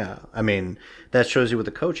elevation. Yeah. I mean, that shows you what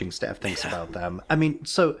the coaching staff thinks about them. I mean,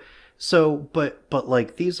 but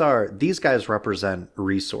like these guys represent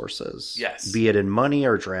resources. Yes. Be it in money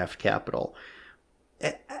or draft capital.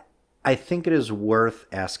 I think it is worth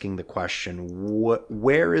asking the question,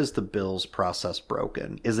 where is the Bills' process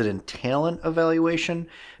broken? Is it in talent evaluation?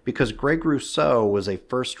 Because Greg Rousseau was a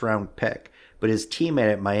first-round pick, but his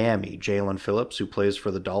teammate at Miami, Jalen Phillips, who plays for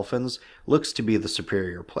the Dolphins, looks to be the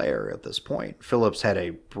superior player at this point. Phillips had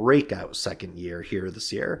a breakout second year here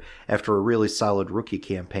this year after a really solid rookie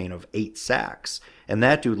campaign of 8 sacks, and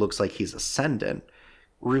that dude looks like he's ascendant.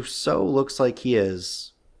 Rousseau looks like he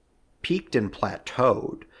is peaked and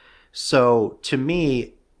plateaued. So to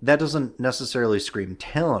me, that doesn't necessarily scream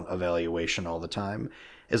talent evaluation all the time,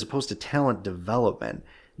 as opposed to talent development.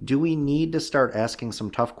 Do we need to start asking some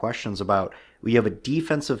tough questions about, we have a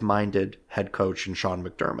defensive-minded head coach in Sean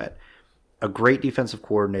McDermott, a great defensive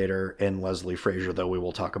coordinator in Leslie Frazier, though we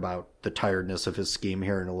will talk about the tiredness of his scheme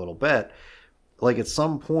here in a little bit. Like, at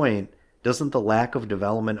some point, doesn't the lack of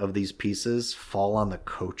development of these pieces fall on the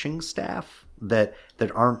coaching staff that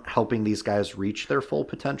aren't helping these guys reach their full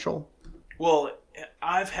potential? Well,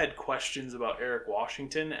 I've had questions about Eric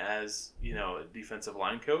Washington as, a defensive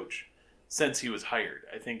line coach since he was hired.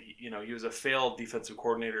 I think, he was a failed defensive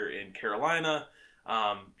coordinator in Carolina.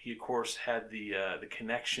 He, of course, had the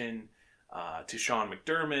connection to Sean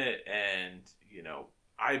McDermott, and,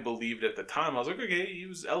 I believed at the time, I was like, okay, he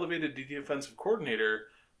was elevated to defensive coordinator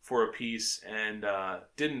for a piece and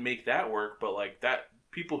didn't make that work, but like that,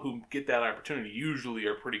 people who get that opportunity usually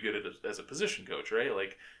are pretty good at as a position coach, right?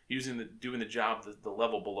 Like doing the job the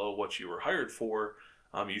level below what you were hired for,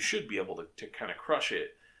 you should be able to kind of crush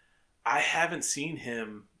it. I haven't seen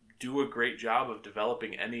him do a great job of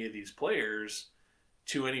developing any of these players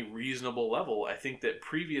to any reasonable level. I think that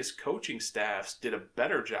previous coaching staffs did a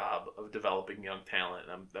better job of developing young talent.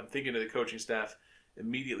 I'm thinking of the coaching staff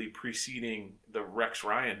immediately preceding the Rex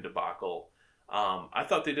Ryan debacle. I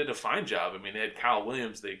thought they did a fine job. I mean, they had Kyle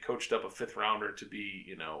Williams. They coached up a 5th rounder to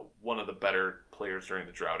be, one of the better players during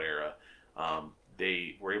the drought era.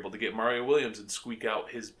 They were able to get Mario Williams and squeak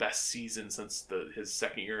out his best season since his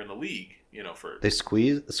second year in the league. They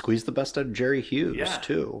squeeze the best out of Jerry Hughes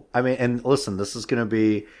too. I mean, and listen, this is going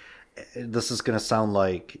to sound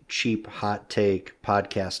like cheap hot take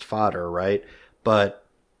podcast fodder, right? But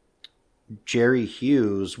Jerry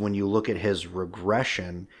Hughes, when you look at his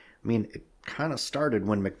regression, I mean, it kind of started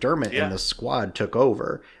when McDermott and the squad took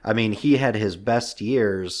over. I mean, he had his best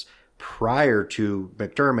years prior to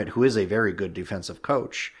McDermott, who is a very good defensive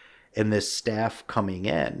coach, and this staff coming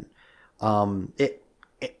in.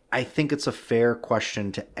 I think it's a fair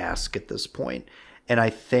question to ask at this point. And I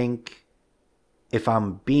think if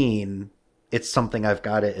I'm being, it's something I've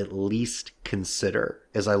got to at least consider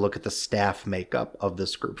as I look at the staff makeup of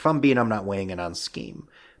this group. If I'm being, I'm not weighing in on scheme.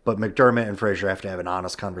 But McDermott and Frazier have to have an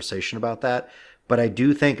honest conversation about that. But I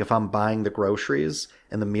do think if I'm buying the groceries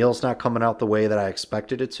and the meal's not coming out the way that I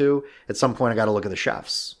expected it to, at some point I got to look at the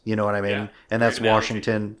chefs. You know what I mean? Yeah, and that's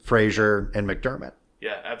Washington, Frazier, and McDermott.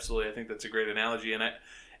 Yeah, absolutely. I think that's a great analogy. And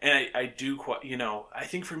I do, I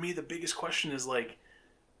think for me the biggest question is like,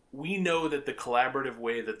 we know that the collaborative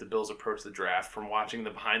way that the Bills approach the draft, from watching the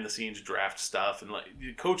behind-the-scenes draft stuff, and like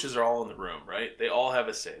the coaches are all in the room, right? They all have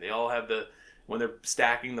a say. They all have when they're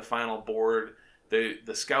stacking the final board,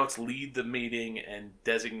 the scouts lead the meeting and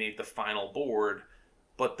designate the final board,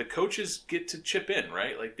 but the coaches get to chip in,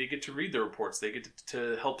 right? Like they get to read the reports, they get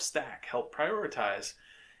to help stack, help prioritize,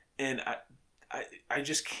 and I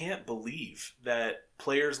just can't believe that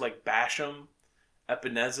players like Basham,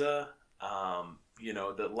 Epineza,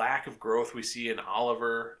 the lack of growth we see in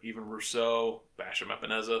Oliver, even Rousseau, Basham,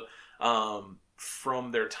 Epineza,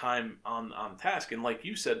 from their time on task. And like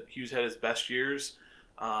you said, Hughes had his best years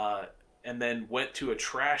and then went to a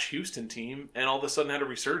trash Houston team and all of a sudden had a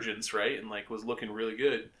resurgence, right? And like was looking really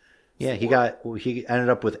good. Yeah, he ended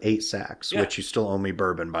up with 8 sacks, which you still owe me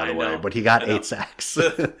bourbon, by the way, but he got 8 sacks.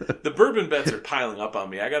 The bourbon bets are piling up on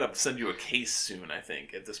me. I gotta send you a case soon, I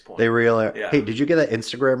think, at this point. They really are. Yeah. Hey, did you get that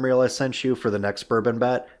Instagram reel I sent you for the next bourbon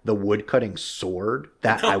bet? The wood cutting sword?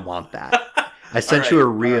 I want that. I sent you a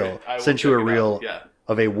reel. Sent you a reel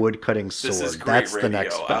of a wood cutting sword. This is great That's radio. The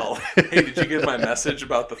next bet. Hey, did you get my message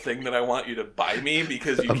about the thing that I want you to buy me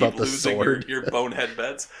because you keep losing your bonehead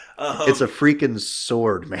bets? It's a freaking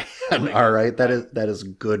sword, man. All right, that is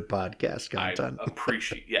good podcast content. I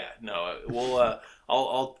appreciate. Yeah, no, we'll.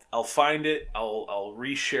 I'll find it. I'll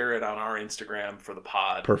reshare it on our Instagram for the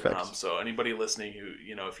pod. Perfect. So anybody listening who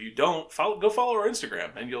if you don't go follow our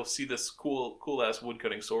Instagram and you'll see this cool ass wood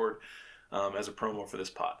cutting sword as a promo for this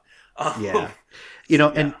pod. Yeah.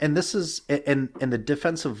 And this is and the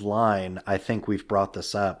defensive line, I think we've brought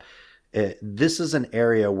this up. This is an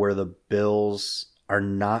area where the Bills are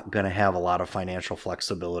not going to have a lot of financial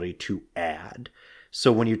flexibility to add.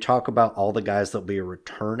 So when you talk about all the guys that will be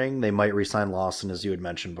returning, they might re-sign Lawson, as you had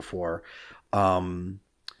mentioned before. They're going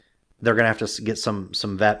to have to get some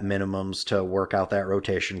vet minimums to work out that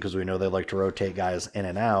rotation because we know they like to rotate guys in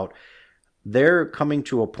and out. They're coming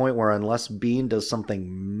to a point where unless Bean does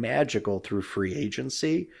something magical through free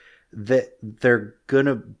agency, that they're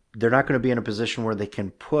not going to be in a position where they can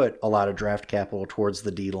put a lot of draft capital towards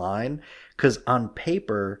the D line because on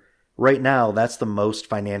paper right now that's the most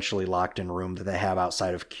financially locked in room that they have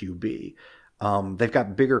outside of QB. They've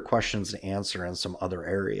got bigger questions to answer in some other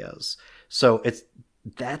areas. So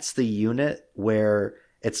that's the unit where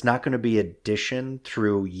it's not going to be addition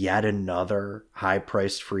through yet another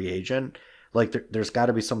high-priced free agent. Like there's got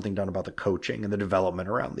to be something done about the coaching and the development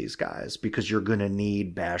around these guys because you're going to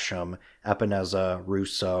need Basham, Epineza,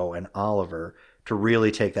 Russo, and Oliver to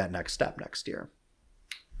really take that next step next year.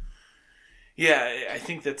 Yeah, I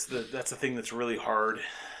think that's the thing that's really hard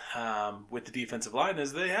with the defensive line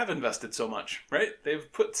is they have invested so much, right?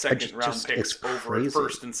 They've put second round picks over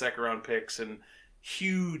first and second round picks and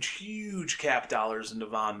huge cap dollars into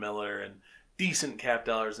Von Miller and decent cap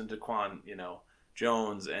dollars into Daquan,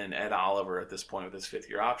 Jones and Ed Oliver at this point with his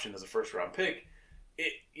 5th-year option as a first-round pick.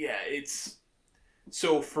 It's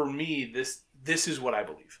so for me. This is what I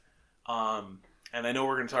believe, and I know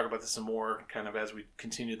we're going to talk about this some more, kind of as we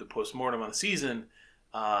continue the postmortem on the season.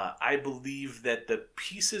 I believe that the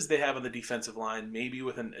pieces they have on the defensive line, maybe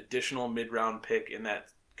with an additional mid-round pick in that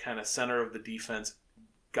kind of center of the defense,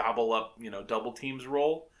 gobble up, double teams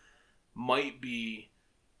role, might be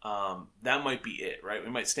that might be it, right?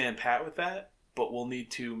 We might stand pat with that. But we'll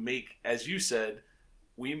need to make, as you said,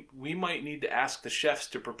 we might need to ask the chefs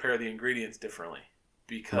to prepare the ingredients differently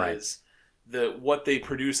because what they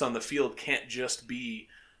produce on the field can't just be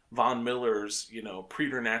Von Miller's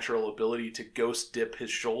preternatural ability to ghost dip his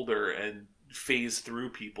shoulder and phase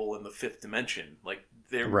through people in the 5th dimension. Like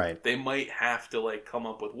they might have to come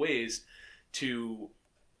up with ways to.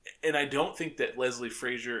 And I don't think that Leslie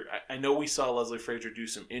Frazier. I know we saw Leslie Frazier do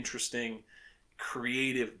some interesting,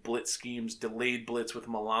 creative blitz schemes, delayed blitz with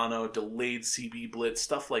Milano, delayed CB blitz,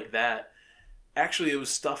 stuff like that. Actually, it was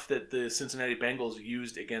stuff that the Cincinnati Bengals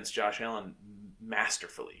used against Josh Allen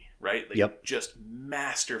masterfully, right? Just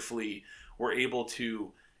masterfully were able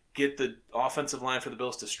to get the offensive line for the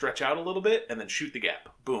Bills to stretch out a little bit and then shoot the gap.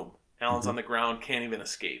 Boom. Allen's on the ground, can't even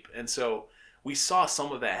escape. And so we saw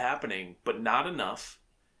some of that happening, but not enough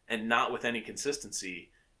and not with any consistency.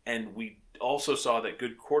 And we also saw that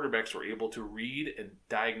good quarterbacks were able to read and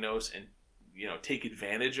diagnose and take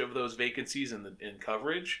advantage of those vacancies in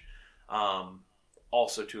coverage,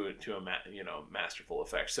 also to a masterful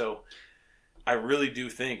effect. So I really do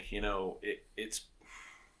think it's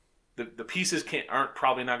the pieces aren't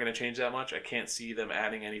probably not going to change that much. I can't see them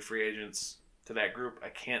adding any free agents to that group. I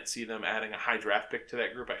can't see them adding a high draft pick to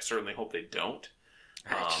that group. I certainly hope they don't.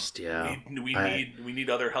 We need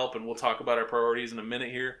other help, and we'll talk about our priorities in a minute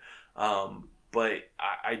here. But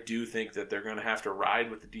I do think that they're going to have to ride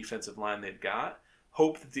with the defensive line they've got.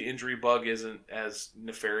 Hope that the injury bug isn't as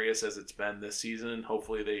nefarious as it's been this season.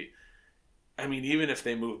 Hopefully even if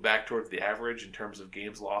they move back towards the average in terms of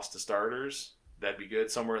games lost to starters, that'd be good.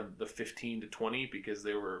 Somewhere in the 15 to 20 because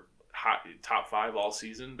they were top 5 all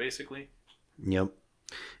season, basically. Yep.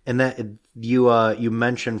 And that you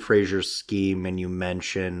mentioned Frazier's scheme, and you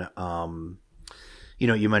mentioned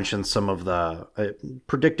you mentioned some of the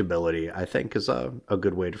predictability, I think is a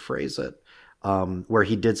good way to phrase it, where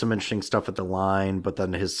he did some interesting stuff at the line, but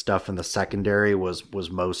then his stuff in the secondary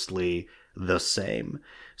was mostly the same.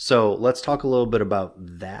 So let's talk a little bit about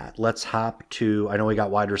that. Let's hop to, I know we got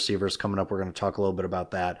wide receivers coming up. We're going to talk a little bit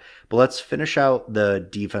about that, but let's finish out the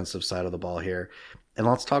defensive side of the ball here. And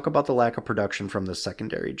let's talk about the lack of production from the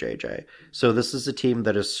secondary, JJ. So this is a team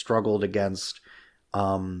that has struggled against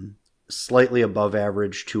slightly above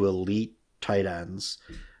average to elite tight ends.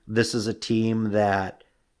 This is a team that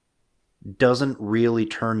doesn't really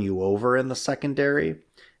turn you over in the secondary.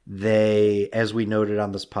 They, as we noted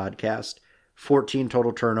on this podcast, 14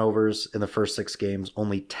 total turnovers in the first 6 games,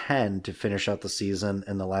 only 10 to finish out the season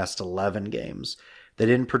in the last 11 games. They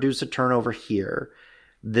didn't produce a turnover here.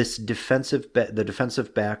 The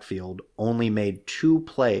defensive backfield only made 2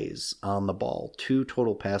 plays on the ball, 2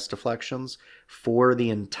 total pass deflections for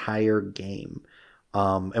the entire game.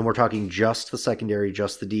 And we're talking just the secondary,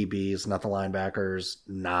 just the DBs, not the linebackers,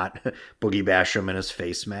 not Boogie Basham in his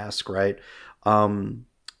face mask, right?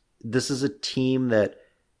 This is a team that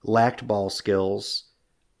lacked ball skills,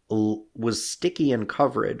 was sticky in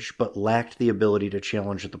coverage, but lacked the ability to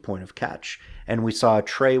challenge at the point of catch. And we saw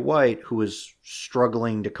Trey White, who was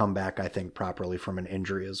struggling to come back, I think, properly from an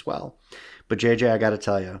injury as well. But JJ, I got to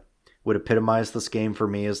tell you, what epitomized this game for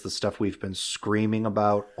me is the stuff we've been screaming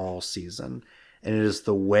about all season. And it is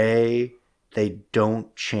the way they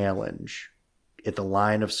don't challenge at the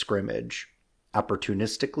line of scrimmage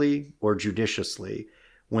opportunistically or judiciously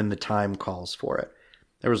when the time calls for it.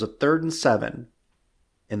 There was a 3rd and 7,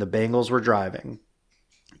 and the Bengals were driving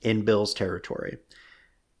in Bills territory.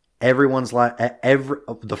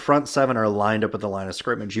 The front 7 are lined up at the line of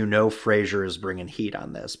scrimmage. You know Frazier is bringing heat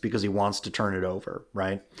on this because he wants to turn it over,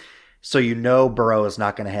 right? So you know Burrow is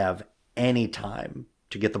not going to have any time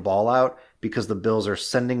to get the ball out because the Bills are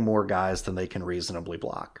sending more guys than they can reasonably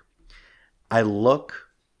block. I look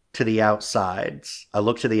to the outside,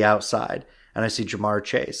 and I see Jamar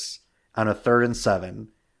Chase on a 3rd and 7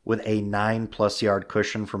 with a 9+ yard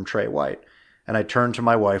cushion from Trey White. And I turn to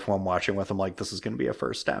my wife while I'm watching with him like, this is going to be a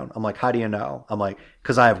first down. I'm like, how do you know? I'm like,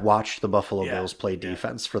 because I have watched the Buffalo Bills play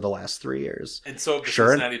defense for the last 3 years. And so have the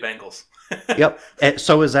Cincinnati Bengals. Yep. And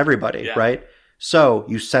so is everybody, right? So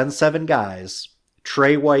you send 7 guys.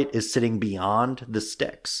 Trey White is sitting beyond the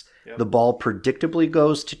sticks. Yep. The ball predictably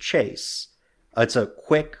goes to Chase. It's a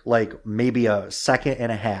quick, like maybe a 1.5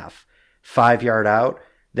 seconds, 5 yard out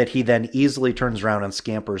that he then easily turns around and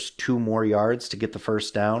scampers 2 more yards to get the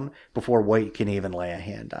first down before White can even lay a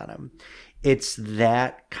hand on him. It's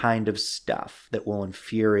that kind of stuff that will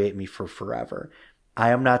infuriate me for forever.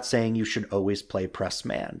 I am not saying you should always play press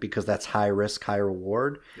man because that's high risk, high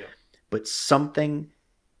reward. Yeah. But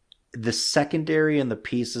the secondary and the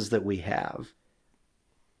pieces that we have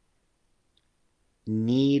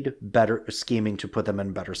need better scheming to put them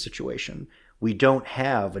in a better situation. We don't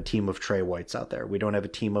have a team of Trey Whites out there. We don't have a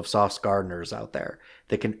team of Sauce Gardners out there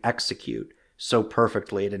that can execute so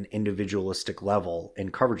perfectly at an individualistic level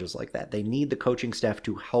in coverages like that. They need the coaching staff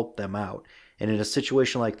to help them out. And in a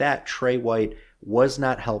situation like that, Trey White was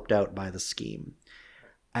not helped out by the scheme.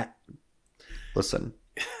 I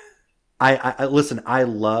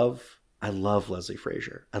love Leslie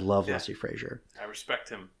Frazier. I love Leslie Frazier. I respect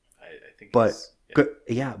him. I think but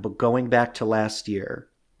going back to last year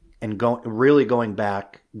and going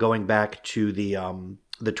back to the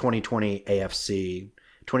 2020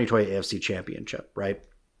 AFC championship, right?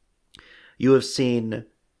 You have seen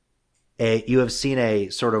a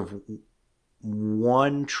sort of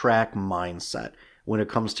one track mindset when it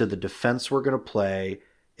comes to the defense we're going to play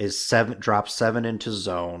is drop 7 into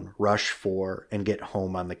zone, rush 4, and get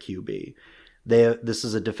home on the QB. This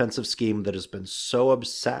is a defensive scheme that has been so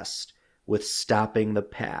obsessed with stopping the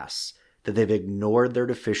pass that they've ignored their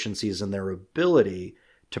deficiencies in their ability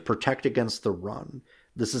to protect against the run.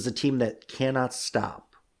 This is a team that cannot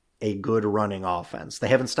stop a good running offense. They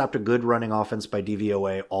haven't stopped a good running offense by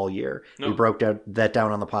DVOA all year. No. We broke that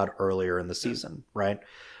down on the pod earlier in the season, right?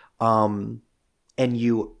 And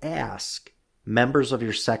you ask members of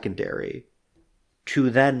your secondary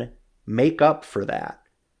to then make up for that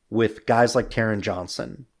with guys like Taron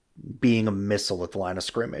Johnson being a missile at the line of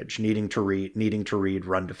scrimmage, needing to read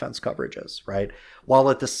run defense coverages, right?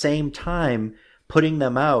 While at the same time putting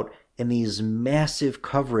them out in these massive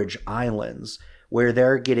coverage islands where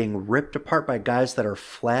they're getting ripped apart by guys that are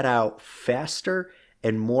flat out faster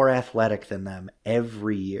and more athletic than them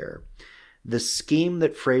every year. The scheme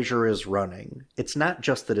that Frazier is running, it's not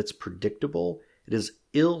just that it's predictable, it is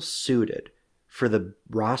ill-suited for the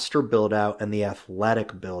roster build-out and the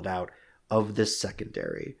athletic build-out of this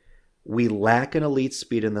secondary. We lack an elite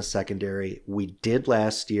speed in the secondary. We did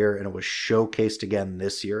last year, and it was showcased again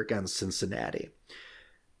this year against Cincinnati.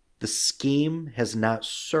 The scheme has not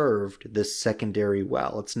served this secondary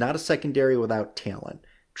well. It's not a secondary without talent.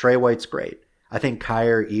 Trey White's great. I think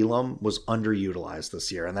Kyer Elam was underutilized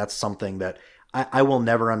this year, and that's something that I will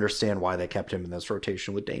never understand why they kept him in this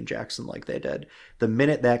rotation with Dane Jackson like they did. The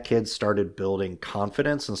minute that kid started building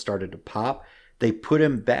confidence and started to pop, they put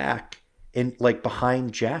him back in like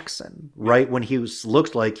behind Jackson, right when he was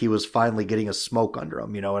looked like he was finally getting a smoke under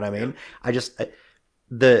him. You know what I mean? I just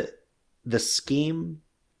the scheme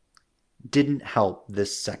didn't help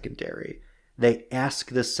this secondary. They ask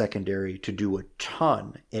this secondary to do a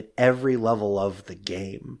ton at every level of the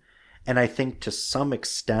game. And I think to some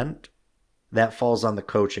extent that falls on the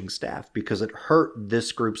coaching staff because it hurt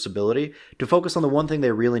this group's ability to focus on the one thing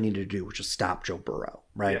they really needed to do, which is stop Joe Burrow,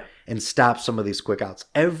 right? Yeah. And stop some of these quick outs.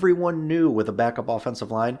 Everyone knew with a backup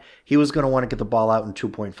offensive line, he was going to want to get the ball out in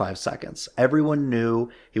 2.5 seconds. Everyone knew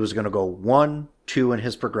he was going to go 1, 2 in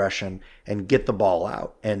his progression and get the ball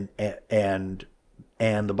out. And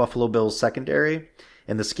the Buffalo Bills secondary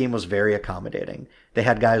and the scheme was very accommodating. They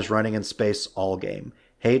had guys running in space all game.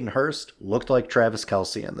 Hayden Hurst looked like Travis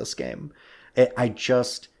Kelce in this game.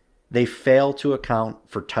 They fail to account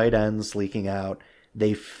for tight ends leaking out.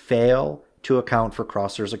 They fail to account for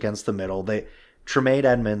crossers against the middle. Tremaine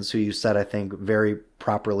Edmonds, who you said, I think, very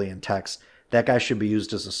properly in text, that guy should be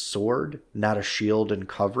used as a sword, not a shield in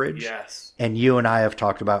coverage. Yes. And you and I have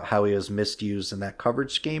talked about how he was misused in that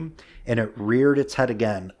coverage scheme, and it reared its head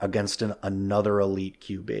again against another elite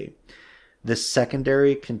QB. This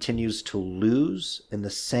secondary continues to lose in the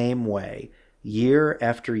same way year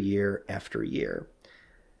after year after year.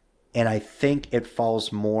 And I think it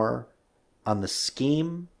falls more on the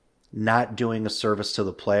scheme not doing a service to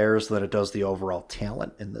the players than it does the overall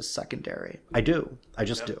talent in this secondary. I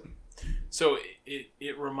just do. So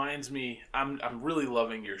it reminds me, I'm really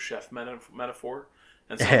loving your chef metaphor.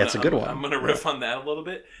 And so it's a good one. I'm going to riff on that a little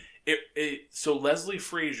bit. So Leslie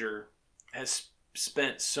Frazier has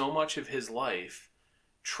spent so much of his life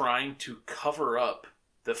trying to cover up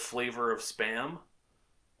the flavor of Spam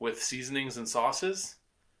with seasonings and sauces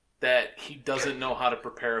that he doesn't know how to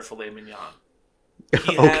prepare a filet mignon.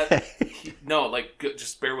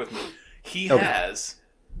 Just bear with me. He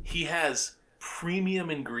has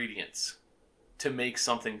premium ingredients to make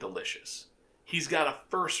something delicious. He's got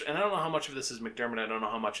and I don't know how much of this is McDermott, I don't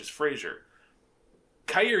know how much is Frazier.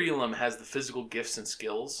 Kaiir Elam has the physical gifts and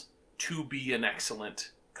skills to be an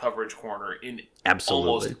excellent coverage corner in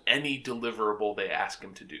almost any deliverable they ask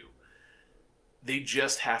him to do. They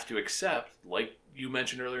just have to accept, like you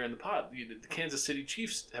mentioned earlier in the pod, the Kansas City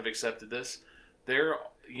Chiefs have accepted this. There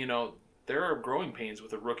are growing pains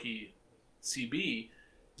with a rookie CB.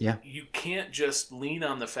 Yeah. You can't just lean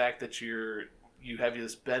on the fact that you have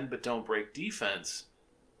this bend but don't break defense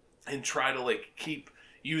and try to keep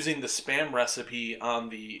using the Spam recipe on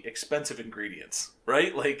the expensive ingredients,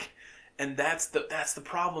 right? And that's the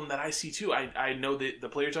problem that I see too. I know that the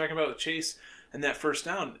player you're talking about with Chase and that first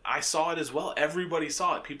down, I saw it as well. Everybody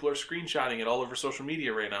saw it. People are screenshotting it all over social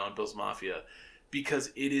media right now in Bills Mafia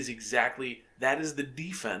because it is that is the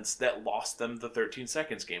defense that lost them the 13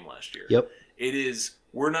 seconds game last year. Yep. It is,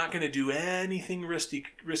 we're not going to do anything risky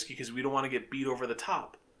because we don't want to get beat over the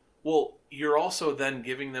top. Well, you're also then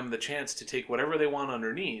giving them the chance to take whatever they want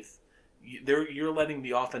underneath. You're letting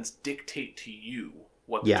the offense dictate to you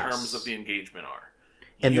what the terms of the engagement are.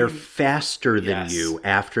 And they're faster than you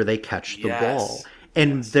after they catch the ball.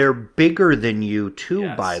 And they're bigger than you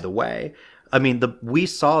too, by the way. I mean, we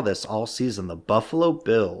saw this all season. The Buffalo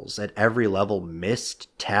Bills at every level missed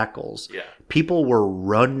tackles. Yeah. People were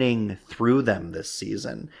running through them this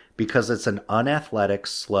season because it's an unathletic,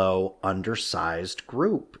 slow, undersized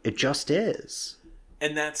group. It just is.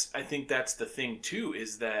 And I think that's the thing too,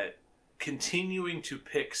 is that continuing to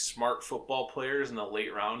pick smart football players in the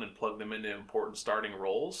late round and plug them into important starting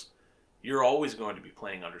roles, you're always going to be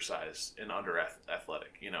playing undersized and under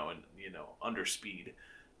athletic, under speed.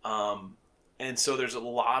 And so there's a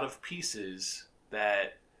lot of pieces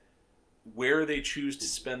that where they choose to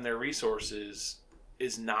spend their resources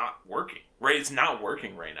is not working, right? It's not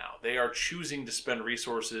working right now. They are choosing to spend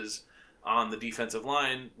resources on the defensive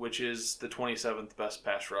line, which is the 27th best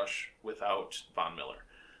pass rush without Von Miller.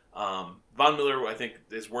 Von Miller, I think,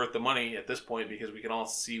 is worth the money at this point because we can all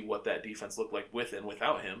see what that defense looked like with and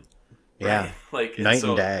without him. Right? Yeah, night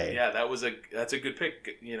and day. Yeah, that's a good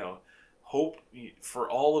pick. Hope for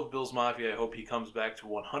all of Bills Mafia. I hope he comes back to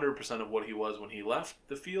 100% of what he was when he left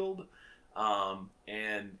the field,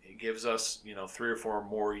 and it gives us 3 or 4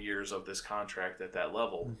 more years of this contract at that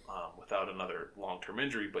level without another long-term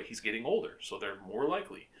injury. But he's getting older, so they're more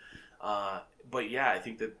likely. But yeah, I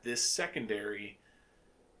think that this secondary,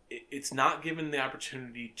 it's not given the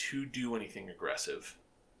opportunity to do anything aggressive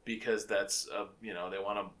because that's they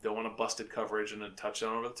want a busted coverage and a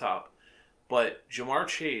touchdown over the top. But Jamar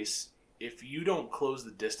Chase if you don't close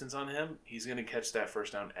the distance on him, he's going to catch that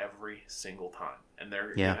first down every single time. And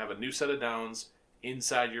they're going to have a new set of downs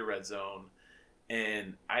inside your red zone.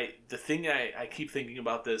 And the thing I keep thinking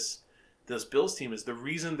about this Bills team is the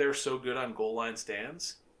reason they're so good on goal line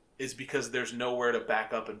stands is because there's nowhere to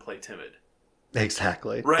back up and play timid.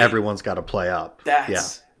 Exactly. Right? Everyone's got to play up. That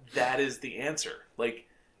is the answer. Like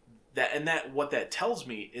that, and what that tells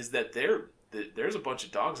me is that there's a bunch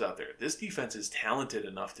of dogs out there. This defense is talented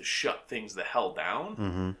enough to shut things the hell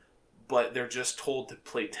down, but they're just told to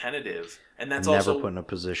play tentative, and that's never also put in a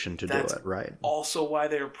position to do it. Right. Also, why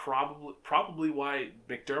they're probably why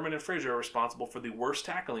McDermott and Frazier are responsible for the worst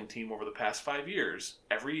tackling team over the past 5 years,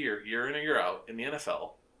 every year, year in and year out in the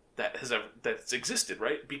NFL that's existed.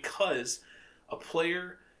 Right, because a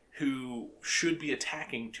player who should be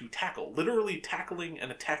attacking to tackle, literally tackling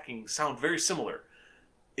and attacking sound very similar,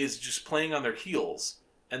 is just playing on their heels,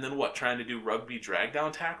 and then trying to do rugby drag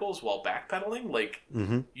down tackles while backpedaling? Like,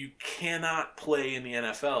 you cannot play in the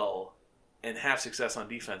NFL and have success on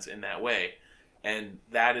defense in that way. And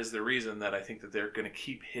that is the reason that I think that they're going to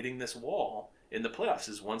keep hitting this wall in the playoffs,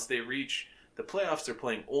 is once they reach the playoffs, they're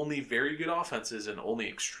playing only very good offenses and only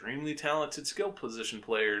extremely talented skill position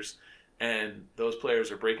players. And those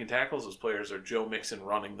players are breaking tackles. Those players are Joe Mixon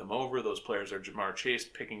running them over. Those players are Jamar Chase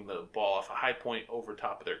picking the ball off a high point over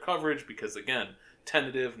top of their coverage because, again,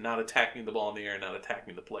 tentative, not attacking the ball in the air, not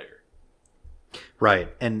attacking the player. Right.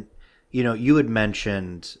 And, you had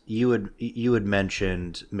mentioned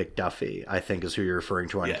McDuffie, I think is who you're referring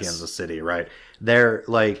to on Kansas City, right? They're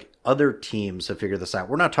like, other teams have figured this out.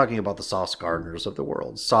 We're not talking about the Sauce Gardners of the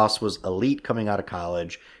world. Sauce was elite coming out of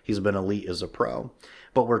college. He's been elite as a pro.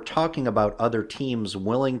 But we're talking about other teams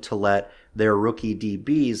willing to let their rookie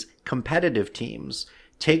DBs, competitive teams,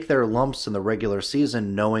 take their lumps in the regular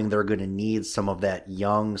season, knowing they're going to need some of that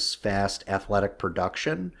young, fast, athletic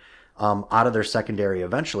production out of their secondary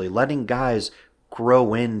eventually, letting guys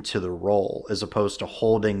grow into the role as opposed to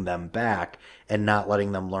holding them back and not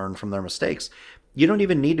letting them learn from their mistakes. You don't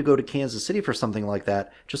even need to go to Kansas City for something like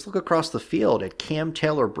that. Just look across the field at Cam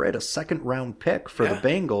Taylor-Britt, a second-round pick for the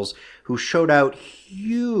Bengals, who showed out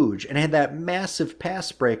huge and had that massive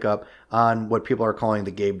pass breakup on what people are calling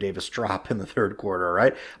the Gabe Davis drop in the third quarter,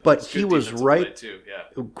 right? But he was right. Too.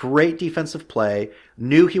 Yeah. Great defensive play.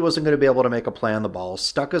 Knew he wasn't going to be able to make a play on the ball.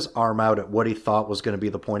 Stuck his arm out at what he thought was going to be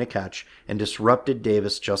the point of catch and disrupted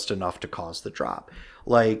Davis just enough to cause the drop.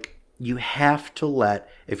 Like, you have to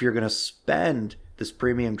if you're going to spend this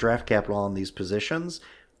premium draft capital on these positions,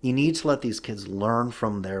 you need to let these kids learn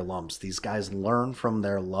from their lumps. These guys learn from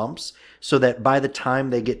their lumps so that by the time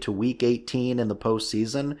they get to week 18 in the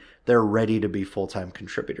postseason, they're ready to be full-time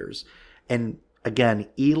contributors. And again,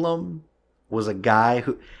 Elam was a guy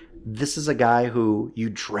who you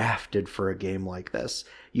drafted for a game like this.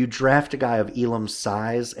 You draft a guy of Elam's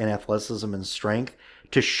size and athleticism and strength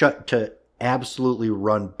to absolutely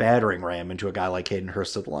run battering ram into a guy like Hayden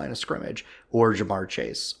Hurst at the line of scrimmage, or Jamar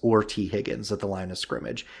Chase, or T. Higgins at the line of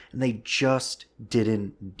scrimmage. And they just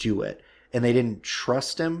didn't do it. And they didn't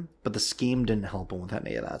trust him, but the scheme didn't help him with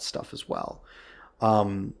any of that stuff as well.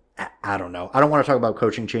 I don't know. I don't want to talk about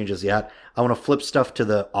coaching changes yet. I want to flip stuff to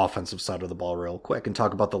the offensive side of the ball real quick and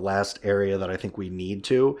talk about the last area that I think we need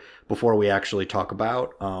to before we actually talk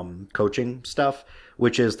about coaching stuff,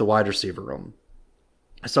 which is the wide receiver room.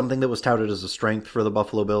 Something that was touted as a strength for the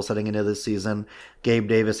Buffalo Bills heading into this season. Gabe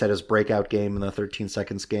Davis had his breakout game in the 13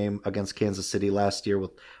 seconds game against Kansas City last year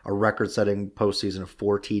with a record-setting postseason of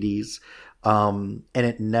 4 TDs. And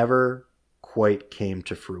it never quite came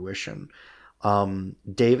to fruition.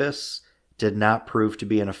 Davis did not prove to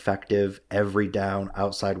be an effective every down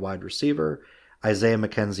outside wide receiver. Isaiah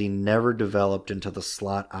McKenzie never developed into the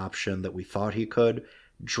slot option that we thought he could.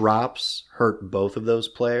 Drops hurt both of those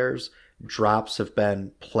players. Drops have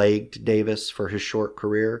been plagued Davis for his short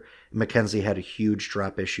career. McKenzie had a huge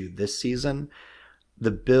drop issue this season.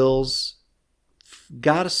 The Bills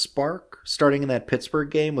got a spark starting in that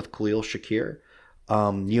Pittsburgh game with Khalil Shakir.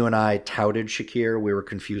 You and I touted Shakir. We were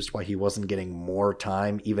confused why he wasn't getting more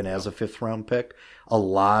time, even as a 5th-round pick. A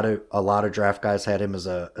lot of draft guys had him as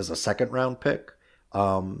a 2nd-round pick,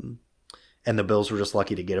 and the Bills were just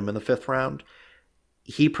lucky to get him in the 5th round.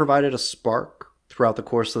 He provided a spark throughout the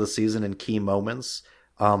course of the season in key moments.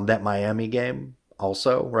 That Miami game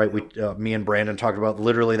also, right? Me and Brandon talked about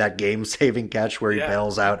literally that game-saving catch where he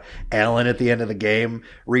bails out Allen at the end of the game,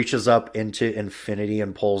 reaches up into infinity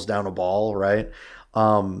and pulls down a ball, right?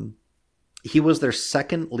 He was their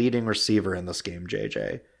 2nd leading receiver in this game,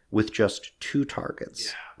 JJ, with just 2 targets.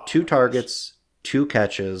 Yeah. 2 targets, 2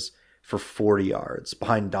 catches for 40 yards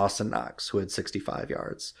behind Dawson Knox, who had 65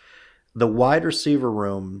 yards. The wide receiver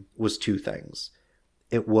room was two things.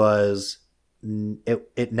 It was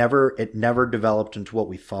it never developed into what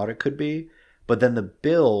we thought it could be. But then the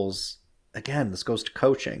Bills, again, this goes to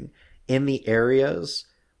coaching, in the areas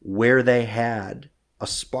where they had a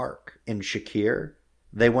spark in Shakir,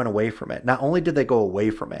 they went away from it. Not only did they go away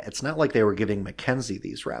from it, it's not like they were giving McKenzie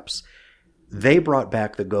these reps. They brought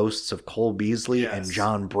back the ghosts of Cole Beasley and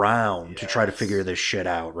John Brown to try to figure this shit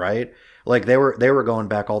out, right? Like they were going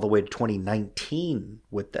back all the way to 2019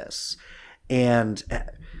 with this. And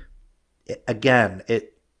again,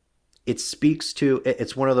 it speaks to,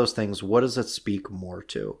 it's one of those things, what does it speak more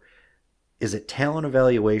to? Is it talent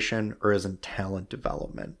evaluation or is it talent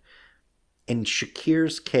development? In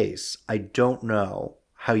Shakir's case, I don't know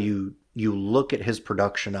how you look at his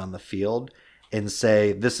production on the field and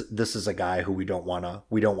say this is a guy who we don't want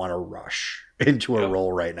to rush into a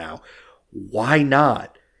role right now. Why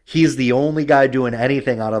not? He's the only guy doing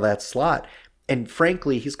anything out of that slot. And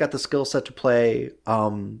frankly, he's got the skill set to play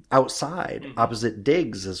outside, opposite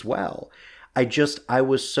Diggs as well. I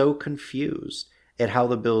was so confused at how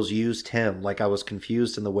the Bills used him, like I was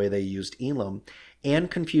confused in the way they used Elam,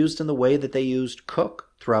 and confused in the way that they used Cook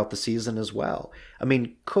throughout the season as well. I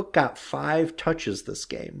mean, Cook got 5 touches this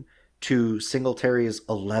game to Singletary's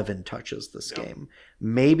 11 touches this game.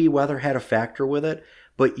 Maybe weather had a factor with it,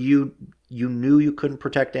 but you knew you couldn't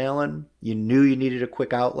protect Allen. You knew you needed a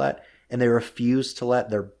quick outlet, and they refused to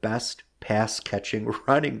let their best pass-catching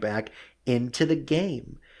running back into the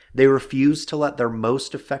game. They refused to let their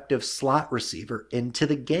most effective slot receiver into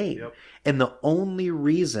the game. Yep. And the only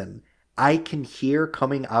reason I can hear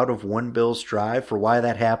coming out of one Bills drive for why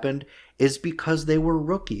that happened is because they were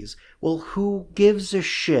rookies. Well, who gives a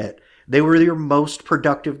shit? They were your most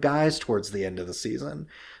productive guys towards the end of the season.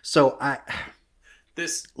 So I'm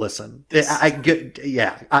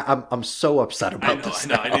so upset about this.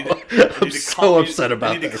 I'm so upset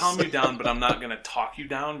about this. I need to calm you down, but I'm not going to talk you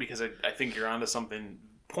down because I think you're onto something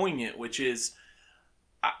poignant, which is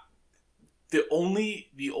the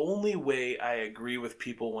only way I agree with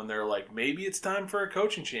people when they're like, maybe it's time for a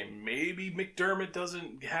coaching change, maybe McDermott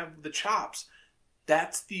doesn't have the chops.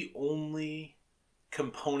 That's the only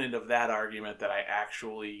component of that argument that I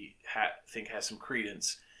actually think has some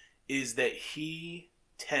credence, is that he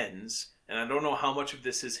tends, and I don't know how much of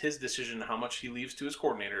this is his decision, how much he leaves to his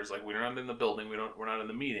coordinators. Like, we're not in the building, we're not in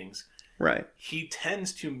the meetings. Right. He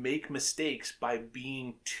tends to make mistakes by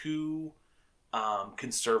being too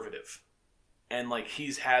conservative. And like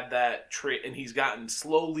he's had that trait, and he's gotten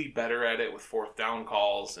slowly better at it with 4th down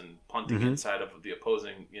calls and punting inside of the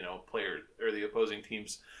opposing, player or the opposing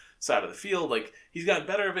team's side of the field. Like, he's gotten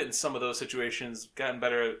better at it in some of those situations, gotten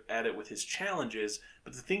better at it with his challenges.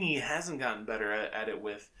 But the thing he hasn't gotten better at it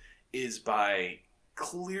with is by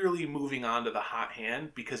clearly moving on to the hot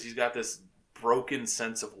hand, because he's got this broken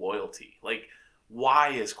sense of loyalty. Like, why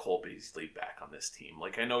is Cole Beasley back on this team?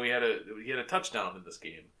 Like, I know he had a touchdown in this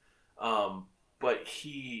game. But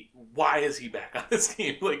why is he back on this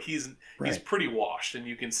team? Like, he's pretty washed, and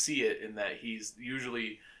you can see it in that he's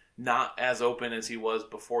usually not as open as he was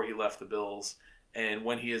before he left the Bills, and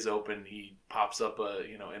when he is open, he pops up a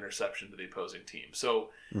interception to the opposing team. So,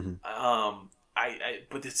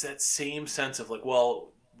 but it's that same sense of like,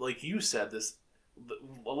 well, like you said,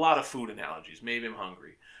 a lot of food analogies. Maybe I'm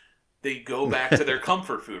hungry. They go back to their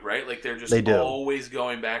comfort food, right? Like they're just always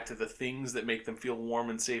going back to the things that make them feel warm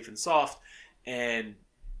and safe and soft. And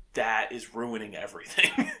that is ruining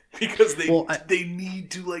everything because they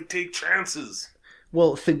need to like take chances.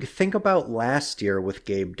 Well, think about last year with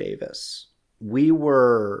Gabe Davis. We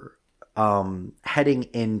were heading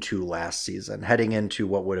into last season, heading into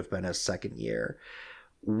what would have been his second year.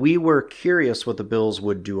 We were curious what the Bills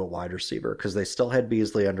would do at wide receiver because they still had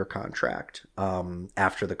Beasley under contract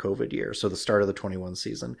after the COVID year, so the start of the 21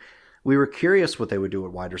 season. We were curious what they would do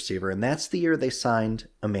at wide receiver, and that's the year they signed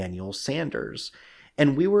Emmanuel Sanders.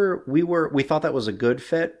 And we thought that was a good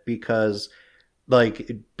fit because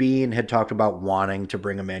like Bean had talked about wanting to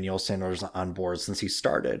bring Emmanuel Sanders on board since he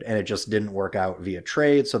started, and it just didn't work out via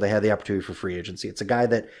trade, so they had the opportunity for free agency. It's a guy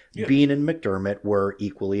that Bean and McDermott were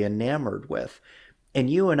equally enamored with. And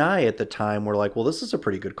you and I at the time were like, well, this is a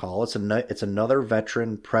pretty good call. It's another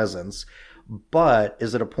veteran presence, but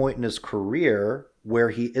is it a point in his career where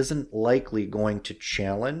he isn't likely going to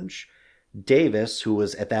challenge Davis, who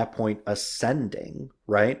was at that point ascending,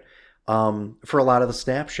 right, for a lot of the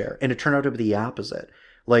snap share? And it turned out to be the opposite.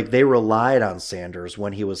 Like, they relied on Sanders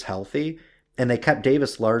when he was healthy, and they kept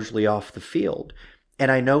Davis largely off the field. And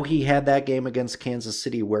I know he had that game against Kansas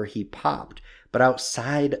City where he popped, but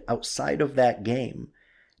outside of that game,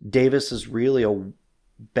 Davis is really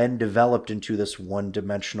been developed into this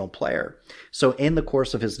one-dimensional player. So in the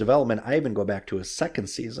course of his development, I even go back to his second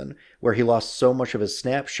season where he lost so much of his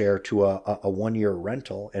snap share to a one-year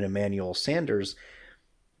rental in Emmanuel Sanders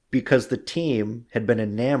because the team had been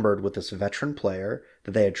enamored with this veteran player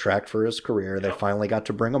that they had tracked for his career. They finally got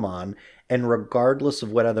to bring him on. And regardless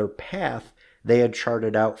of what other path they had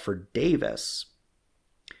charted out for Davis,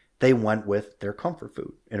 they went with their comfort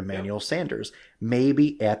food in Emmanuel Sanders,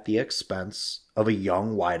 maybe at the expense of a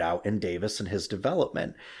young wideout in Davis and his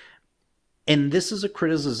development. And this is a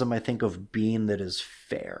criticism, I think, of Bean that is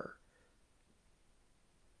fair.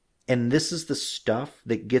 And this is the stuff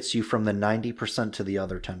that gets you from the 90% to the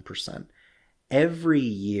other 10%. Every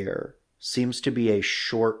year seems to be a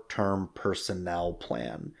short-term personnel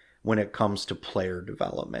plan when it comes to player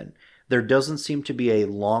development. There doesn't seem to be a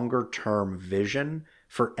longer-term vision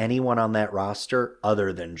for anyone on that roster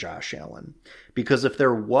other than Josh Allen. Because if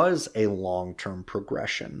there was a long-term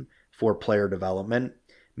progression for player development,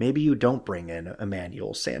 maybe you don't bring in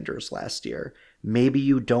Emmanuel Sanders last year. Maybe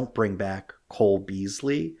you don't bring back Cole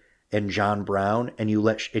Beasley and John Brown and you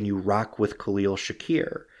rock with Khalil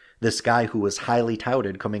Shakir, this guy who was highly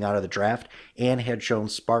touted coming out of the draft and had shown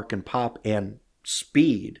spark and pop and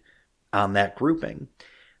speed on that grouping.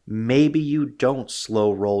 Maybe you don't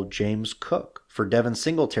slow roll James Cook for Devin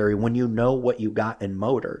Singletary when you know what you got in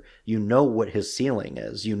Motor. You know what his ceiling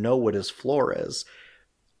is. You know what his floor is.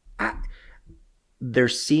 There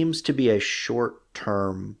seems to be a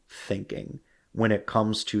short-term thinking when it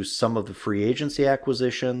comes to some of the free agency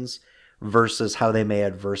acquisitions versus how they may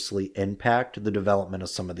adversely impact the development of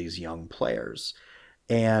some of these young players.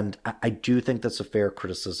 And I do think that's a fair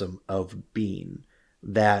criticism of Bean,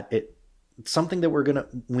 that it's something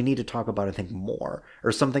that we need to talk about, I think, more,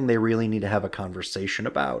 or something they really need to have a conversation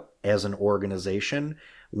about as an organization.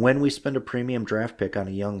 When we spend a premium draft pick on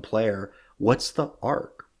a young player, what's the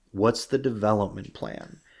arc? What's the development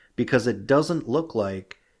plan? Because it doesn't look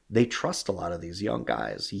like they trust a lot of these young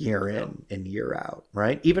guys year in and year out,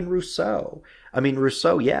 right? Even Rousseau. I mean,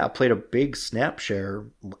 Rousseau, played a big snap share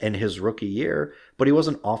in his rookie year, but he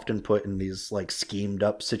wasn't often put in these like schemed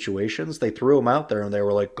up situations. They threw him out there and they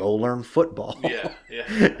were like, go learn football.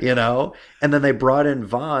 Yeah. And then they brought in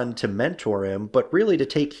Vaughn to mentor him, but really to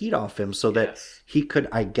take heat off him so that he could,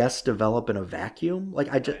 I guess, develop in a vacuum.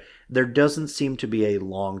 There doesn't seem to be a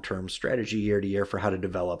long-term strategy year to year for how to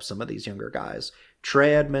develop some of these younger guys.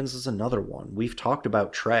 Trey Edmonds is another one. We've talked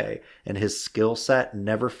about Trey and his skill set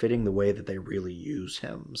never fitting the way that they really use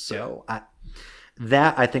him. So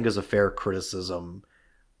I think is a fair criticism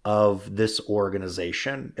of this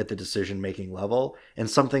organization at the decision-making level, and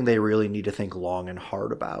something they really need to think long and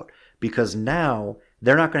hard about, because now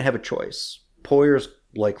they're not going to have a choice. Poyer's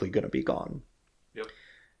likely going to be gone.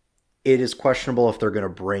 It is questionable if they're going to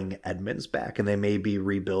bring Edmonds back, and they may be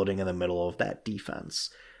rebuilding in the middle of that defense.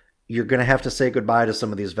 You're going to have to say goodbye to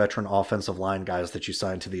some of these veteran offensive line guys that you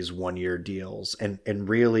signed to these one-year deals and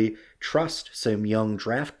really trust some young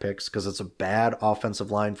draft picks, because it's a bad offensive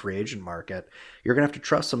line free agent market. You're going to have to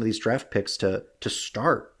trust some of these draft picks to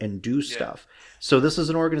start and do stuff. So this is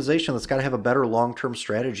an organization that's got to have a better long-term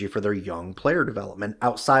strategy for their young player development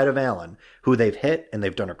outside of Allen, who they've hit and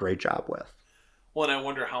they've done a great job with. Well, and I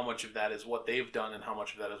wonder how much of that is what they've done and how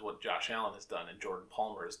much of that is what Josh Allen has done and Jordan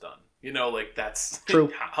Palmer has done. That's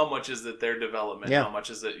true. How much is it their development? How much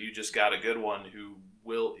is it you just got a good one who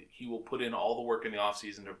will put in all the work in the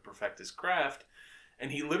offseason to perfect his craft,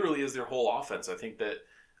 and he literally is their whole offense. I think that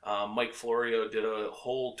Mike Florio did a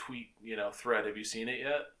whole tweet thread. Have you seen it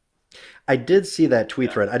yet? I did see that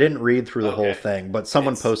tweet thread. I didn't read through the whole thing, but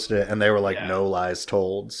someone posted it and they were like, no lies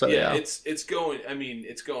told. So it's going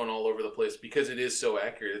all over the place because it is so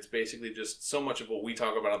accurate. It's basically just so much of what we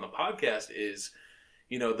talk about on the podcast is,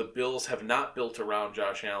 the Bills have not built around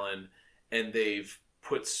Josh Allen, and they've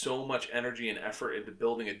put so much energy and effort into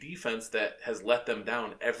building a defense that has let them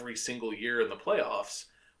down every single year in the playoffs,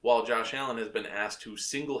 while Josh Allen has been asked to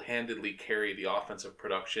single-handedly carry the offensive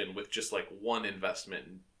production with just like one investment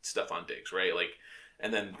in Stephon Diggs, right?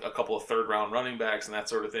 And then a couple of third-round running backs and that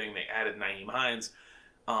sort of thing. They added Nyheim Hines.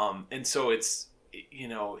 And so it's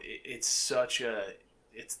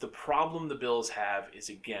the problem the Bills have is,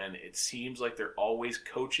 again, it seems like they're always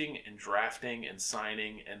coaching and drafting and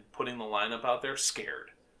signing and putting the lineup out there scared.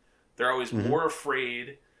 They're always more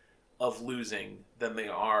afraid of losing than they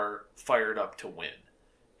are fired up to win.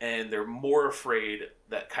 And they're more afraid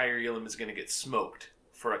that Kyrie Elam is going to get smoked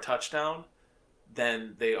for a touchdown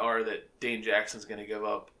than they are that Dane Jackson's going to give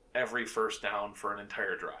up every first down for an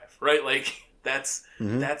entire drive, right? That's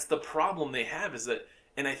the problem they have, is that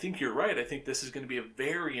And I think you're right. I think this is going to be a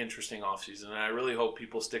very interesting offseason. And I really hope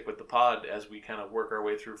people stick with the pod as we kind of work our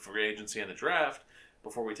way through free agency and the draft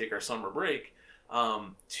before we take our summer break,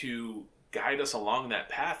 to guide us along that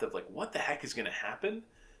path of like, what the heck is going to happen?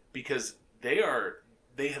 Because they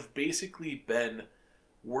have basically been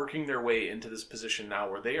working their way into this position now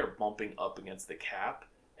where they are bumping up against the cap,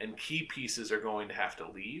 and key pieces are going to have to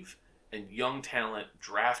leave. And young talent,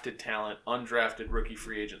 drafted talent, undrafted rookie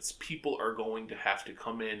free agents, people are going to have to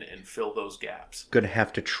come in and fill those gaps. Going to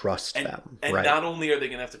have to trust them. And right. Not only are they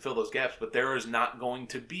going to have to fill those gaps, but there is not going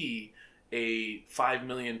to be a $5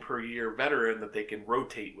 million per year veteran that they can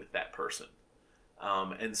rotate with that person.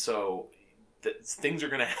 And so things are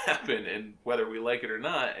going to happen, and whether we like it or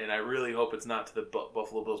not, and I really hope it's not to the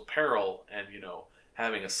Buffalo Bills' peril and,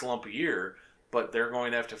 having a slump year, but they're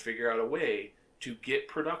going to have to figure out a way to get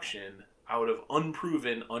production out of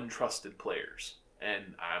unproven, untrusted players.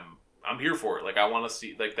 And I'm here for it. Like, I want to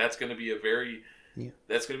see, like, that's going to be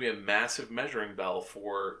that's going to be a massive measuring bell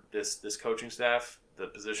for this coaching staff, the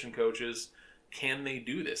position coaches. Can they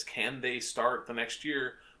do this? Can they start the next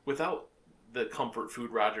year without the comfort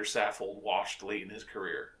food Roger Saffold washed late in his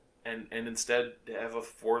career, and instead have a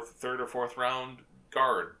third or fourth round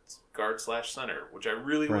guard / center, which I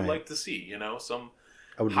really would like to see.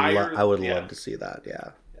 I would love to see that.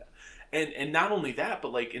 Yeah. And not only that,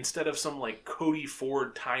 but like, instead of some like Cody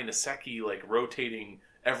Ford, Ty Nsekhe like rotating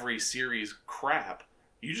every series crap,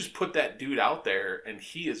 you just put that dude out there and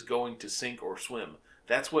he is going to sink or swim.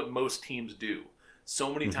 That's what most teams do.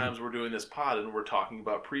 So many times we're doing this pod and we're talking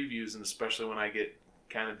about previews, and especially when I get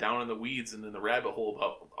kind of down in the weeds and in the rabbit hole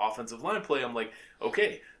about offensive line play, I'm like,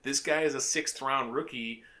 okay, this guy is a 6th round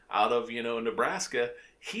rookie out of, Nebraska.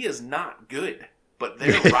 He is not good, but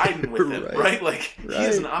they're riding with him, right? Like, he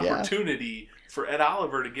has an opportunity for Ed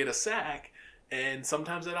Oliver to get a sack, and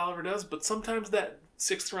sometimes Ed Oliver does, but sometimes that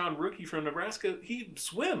 6th round rookie from Nebraska, he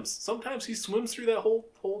swims. Sometimes he swims through that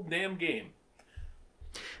whole damn game.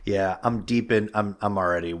 Yeah, I'm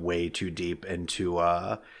already way too deep into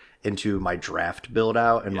my draft build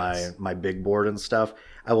out and my big board and stuff.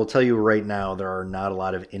 I will tell you right now, there are not a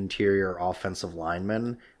lot of interior offensive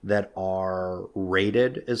linemen that are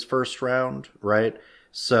rated as first round, right?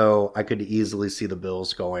 So I could easily see the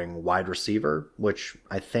Bills going wide receiver, which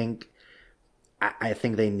I think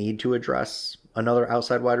they need to address another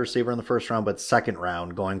outside wide receiver in the first round, but second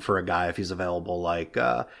round going for a guy, if he's available, like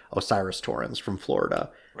Osiris Torrens from Florida.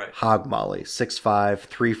 Right. Hog Molly, 6'5",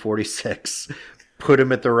 346. Put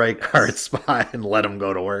him at the right guard spot and let him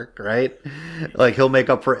go to work, right? Like, he'll make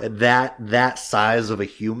up for that size of a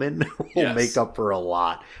human will make up for a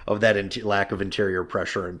lot of that lack of interior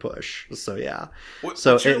pressure and push. So, yeah. What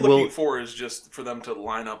you're looking for is just for them to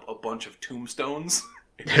line up a bunch of tombstones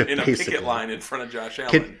in a picket line in front of Josh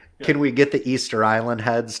Allen. Can we get the Easter Island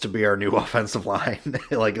heads to be our new offensive line?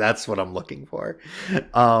 Like, that's what I'm looking for.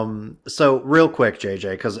 So real quick,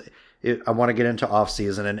 JJ, because I want to get into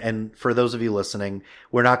offseason. And for those of you listening,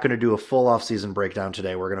 we're not going to do a full offseason breakdown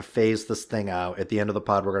today. We're going to phase this thing out. At the end of the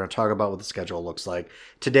pod, we're going to talk about what the schedule looks like.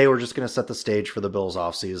 Today, we're just going to set the stage for the Bills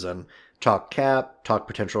offseason, talk cap, talk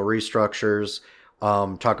potential restructures,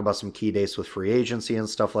 talk about some key dates with free agency and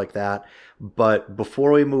stuff like that. But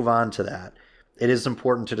before we move on to that, it is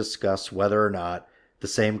important to discuss whether or not the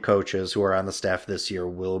same coaches who are on the staff this year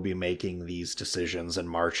will be making these decisions in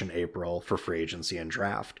March and April for free agency and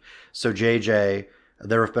draft. So, JJ,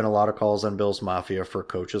 there have been a lot of calls on Bills Mafia for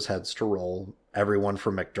coaches' heads to roll. Everyone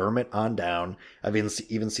from McDermott on down. I've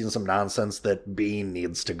even seen some nonsense that Bean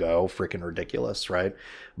needs to go. Freaking ridiculous, right?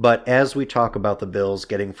 But as we talk about the Bills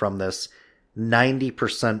getting from this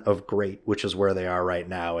 90% of great, which is where they are right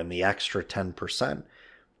now, and the extra 10%,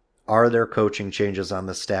 are there coaching changes on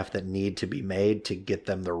the staff that need to be made to get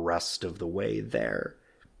them the rest of the way there?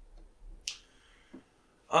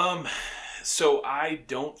 So I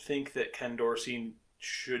don't think that Ken Dorsey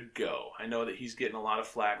should go. I know that he's getting a lot of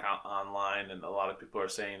flack online, and a lot of people are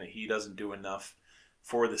saying that he doesn't do enough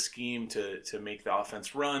for the scheme to make the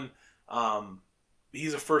offense run.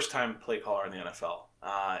 He's a first-time play caller in the NFL.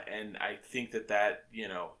 And I think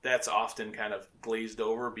that's often kind of glazed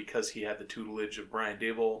over because he had the tutelage of Brian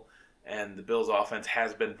Daboll, and the Bills' offense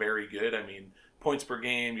has been very good. I mean, points per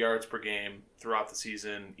game, yards per game throughout the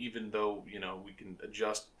season, even though, we can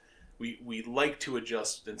adjust. We like to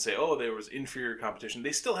adjust and say, oh, there was inferior competition.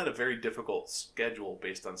 They still had a very difficult schedule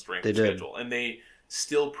based on strength of schedule. And they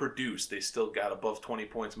still produced. They still got above 20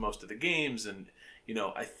 points most of the games. And,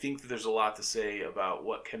 I think that there's a lot to say about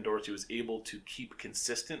what Ken Dorsey was able to keep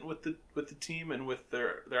consistent with the team and with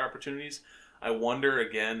their opportunities. I wonder,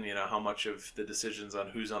 again, how much of the decisions on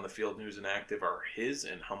who's on the field and who's inactive are his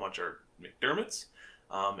and how much are McDermott's.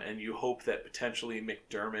 And you hope that potentially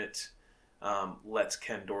McDermott lets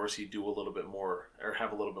Ken Dorsey do a little bit more or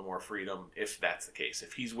have a little bit more freedom if that's the case.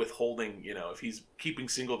 If he's withholding, if he's keeping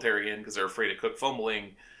Singletary in because they're afraid of Cook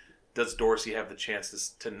fumbling, does Dorsey have the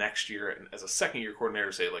chance to next year as a second-year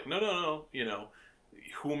coordinator say, like, no,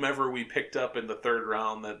 whomever we picked up in the third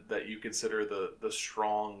round that you consider the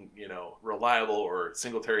strong, reliable, or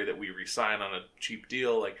Singletary that we re-sign on a cheap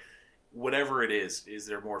deal, like, whatever it is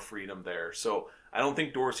there more freedom there? So I don't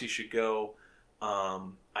think Dorsey should go.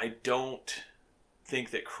 I don't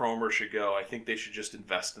think that Cromer should go. I think they should just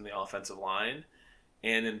invest in the offensive line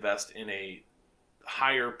and invest in a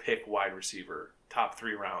higher pick wide receiver, top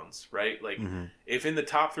 3 rounds, right? Like, if in the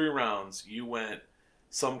top 3 rounds you went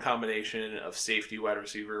some combination of safety, wide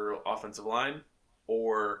receiver, offensive line,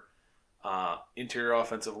 or interior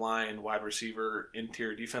offensive line, wide receiver,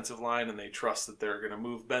 interior defensive line, and they trust that they're going to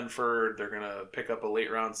move Benford, they're going to pick up a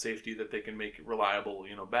late round safety that they can make reliable,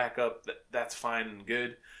 backup, that's fine and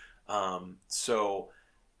good. So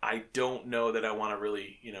I don't know that I want to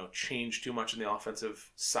really, change too much in the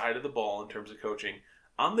offensive side of the ball in terms of coaching.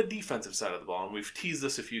 On the defensive side of the ball, and we've teased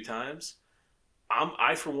this a few times,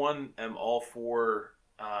 I for one am all for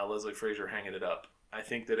Leslie Frazier hanging it up. I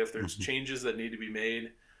think that if there's changes that need to be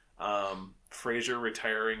made, Frazier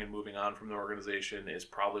retiring and moving on from the organization is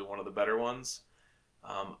probably one of the better ones.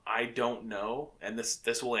 I don't know, and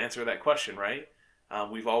this will answer that question, right?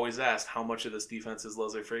 We've always asked how much of this defense is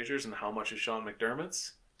Leslie Frazier's and how much is Sean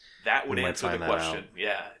McDermott's. That would answer the question.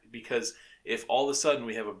 Yeah, because if all of a sudden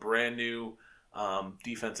we have a brand new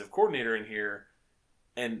defensive coordinator in here,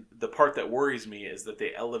 and the part that worries me is that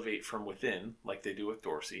they elevate from within, like they do with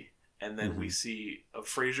Dorsey, and then we see a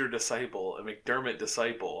Frazier disciple, a McDermott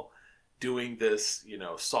disciple, doing this,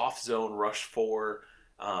 soft zone rush 4,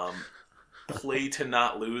 play to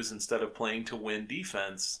not lose instead of playing to win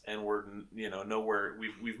defense, and we're nowhere.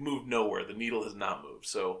 We've moved nowhere. The needle has not moved.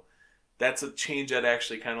 So that's a change I'd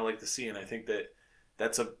actually kind of like to see, and I think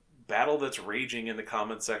that's a battle that's raging in the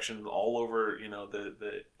comment section all over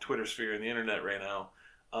the Twitter sphere and the internet right now.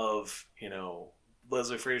 Of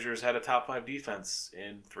Leslie Frazier's had a top 5 defense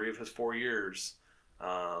in 3 of his 4 years,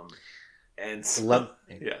 and so,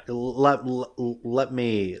 let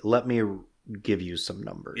me give you some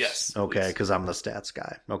numbers. Yes, okay, because I'm the stats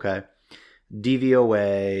guy. Okay,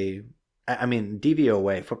 DVOA.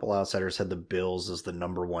 DVOA. Football Outsiders had the Bills as the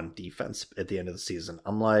number 1 defense at the end of the season.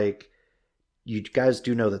 I'm like, you guys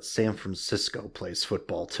do know that San Francisco plays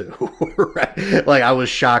football too, right? Like, I was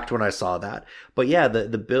shocked when I saw that. But yeah,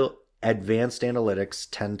 the Bill advanced analytics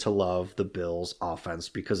tend to love the Bills offense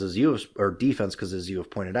because as you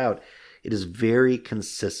have pointed out, it is very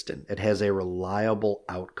consistent. It has a reliable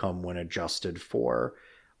outcome when adjusted for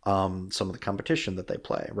some of the competition that they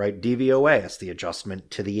play, right? DVOA is the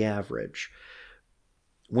adjustment to the average.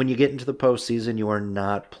 When you get into the postseason, you are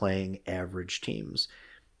not playing average teams.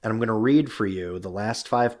 And I'm going to read for you the last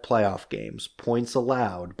 5 playoff games, points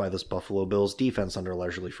allowed by this Buffalo Bills defense under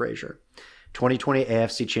Leslie Frazier. 2020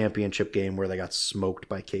 AFC Championship game where they got smoked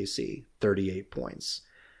by KC, 38 points.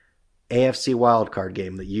 AFC wildcard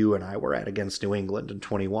game that you and I were at against New England in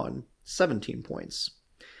 21, 17 points.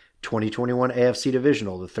 2021 AFC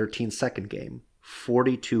Divisional, the 13-second game,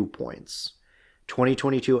 42 points.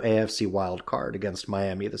 2022 AFC wildcard against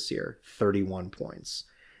Miami this year, 31 points.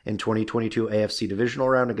 In 2022 AFC divisional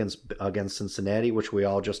round against Cincinnati, which we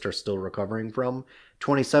all just are still recovering from,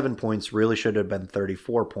 27 points, really should have been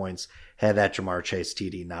 34 points had that Jamar Chase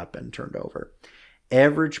TD not been turned over.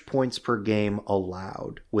 Average points per game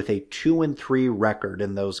allowed with a 2-3 record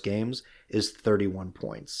in those games is 31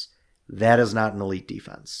 points. That is not an elite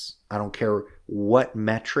defense. I don't care what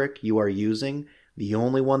metric you are using. The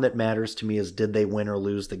only one that matters to me is did they win or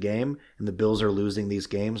lose the game, and the Bills are losing these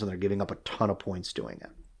games and they're giving up a ton of points doing it.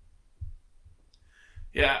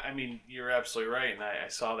 Yeah, you're absolutely right, and I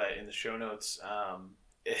saw that in the show notes.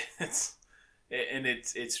 It's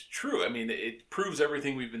true. It proves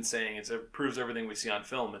everything we've been saying. It proves everything we see on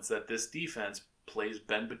film. It's that this defense plays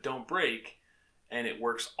bend but don't break, and it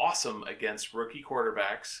works awesome against rookie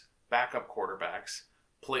quarterbacks, backup quarterbacks.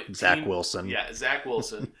 Zach Wilson. Yeah, Zach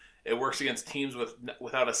Wilson. It works against teams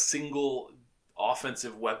without a single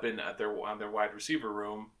offensive weapon on their wide receiver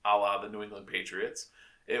room, a la the New England Patriots.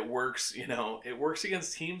 It works, it works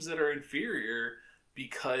against teams that are inferior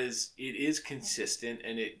because it is consistent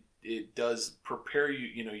and it does prepare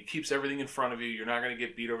you, it keeps everything in front of you. You're not going to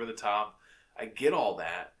get beat over the top. I get all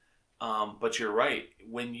that. But you're right.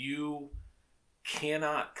 When you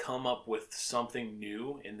cannot come up with something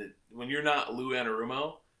new when you're not Lou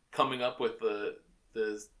Anarumo coming up with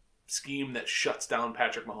the scheme that shuts down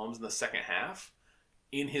Patrick Mahomes in the second half,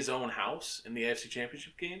 in his own house in the AFC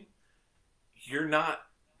Championship game, you're not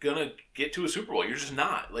going to get to a Super Bowl. You're just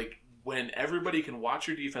not. Like, when everybody can watch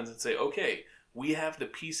your defense and say, okay, we have the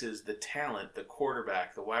pieces, the talent, the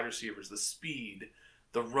quarterback, the wide receivers, the speed,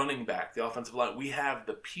 the running back, the offensive line. We have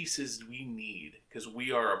the pieces we need, because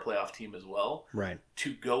we are a playoff team as well, right,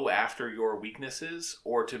 to go after your weaknesses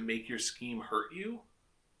or to make your scheme hurt you.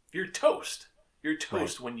 You're toast. You're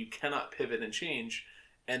toast when you cannot pivot and change.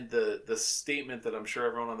 And the statement that I'm sure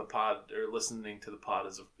everyone on the pod or listening to the pod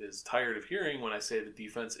is tired of hearing when I say the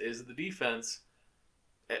defense is the defense,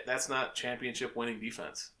 that's not championship winning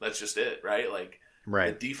defense. That's just it, right? Like,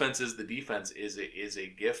 the defense is the defense is a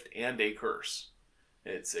gift and a curse.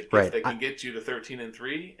 It's a gift that can get you to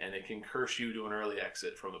 13-3, and it can curse you to an early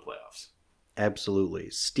exit from the playoffs. Absolutely.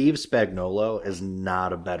 Steve Spagnuolo is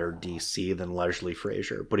not a better DC than Leslie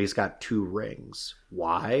Frazier, but he's got 2 rings.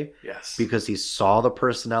 Why? Yes. Because he saw the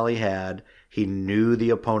personnel he had, he knew the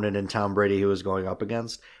opponent in Tom Brady he was going up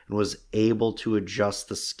against, and was able to adjust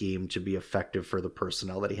the scheme to be effective for the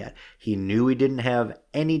personnel that he had. He knew he didn't have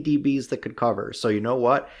any DBs that could cover. So you know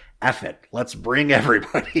what? F it. Let's bring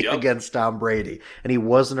everybody against Tom Brady. And he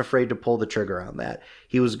wasn't afraid to pull the trigger on that.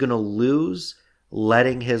 He was going to lose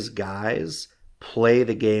letting his guys play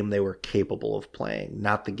the game they were capable of playing,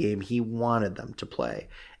 not the game he wanted them to play.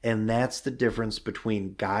 And that's the difference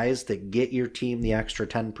between guys that get your team the extra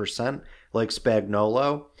 10%, like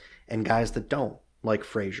Spagnuolo, and guys that don't, like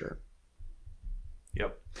Frazier.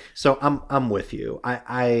 Yep. So I'm with you.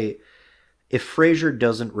 I if Frazier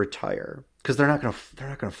doesn't retire, because they're not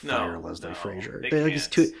gonna fire Leslie Frazier.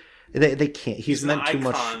 They can't. He's meant too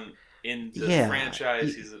much in the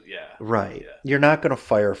franchise. Right. Yeah. You're not going to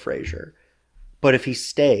fire Frazier. But if he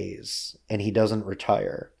stays and he doesn't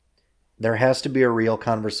retire, there has to be a real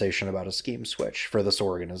conversation about a scheme switch for this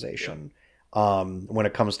organization when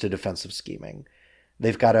it comes to defensive scheming.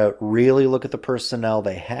 They've got to really look at the personnel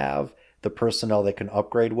they have, the personnel they can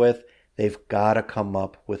upgrade with. They've got to come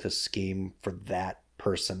up with a scheme for that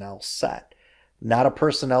personnel set. Not a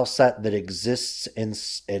personnel set that exists in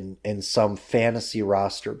some fantasy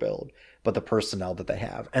roster build, but the personnel that they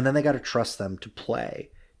have. And then they got to trust them to play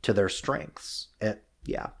to their strengths.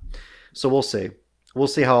 So we'll see. We'll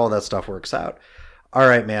see how all that stuff works out. All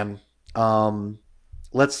right, man.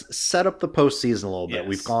 Let's set up the postseason a little bit. Yes.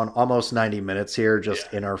 We've gone almost 90 minutes here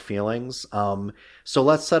just in our feelings. So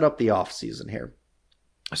let's set up the offseason here.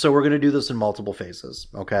 So we're going to do this in multiple phases,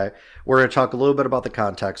 okay? We're going to talk a little bit about the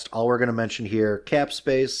context. All we're going to mention here, cap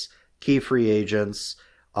space, key free agents,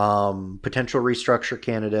 potential restructure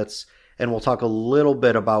candidates, and we'll talk a little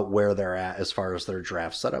bit about where they're at as far as their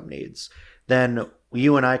draft setup needs. Then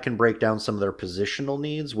you and I can break down some of their positional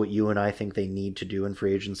needs, what you and I think they need to do in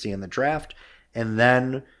free agency and the draft, and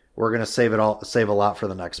then we're going to save a lot for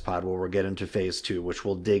the next pod where we'll get into phase 2, which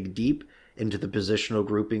will dig deep into the positional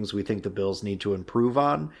groupings we think the Bills need to improve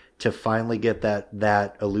on to finally get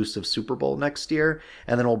that elusive Super Bowl next year.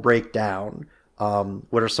 And then we'll break down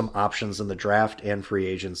what are some options in the draft and free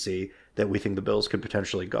agency that we think the Bills could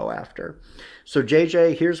potentially go after. So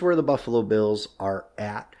JJ, here's where the Buffalo Bills are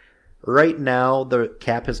at. Right now, the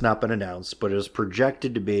cap has not been announced, but it is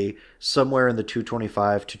projected to be somewhere in the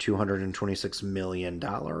 $225 to $226 million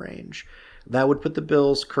range. That would put the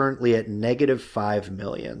Bills currently at negative $5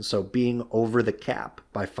 million, so being over the cap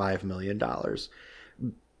by $5 million.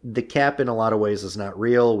 The cap in a lot of ways is not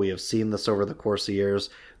real. We have seen this over the course of years.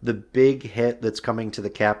 The big hit that's coming to the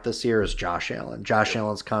cap this year is Josh Allen. Josh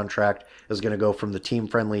Allen's contract is going to go from the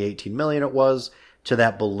team-friendly $18 million it was to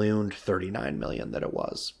that ballooned $39 million that it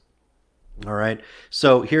was. All right,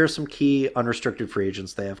 so here are some key unrestricted free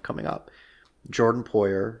agents they have coming up. Jordan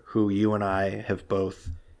Poyer, who you and I have both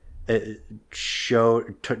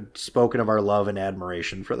spoken of our love and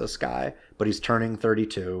admiration for this guy, but he's turning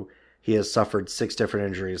 32. He has suffered 6 different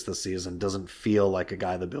injuries this season. Doesn't feel like a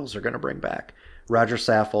guy the Bills are going to bring back. Roger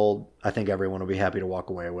Saffold, I think everyone will be happy to walk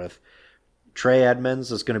away with. Trey Edmonds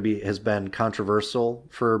has been controversial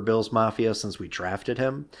for Bills Mafia since we drafted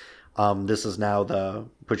him. This is now the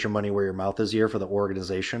put your money where your mouth is year for the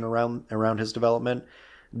organization around his development.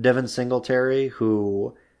 Devin Singletary,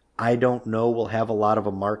 who I don't know will have a lot of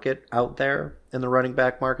a market out there in the running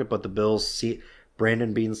back market, but the Bills see.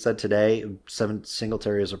 Brandon Beane said today,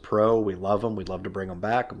 Singletary is a pro. We love him. We'd love to bring him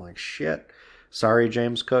back. I'm like, shit. Sorry,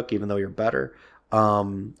 James Cook, even though you're better.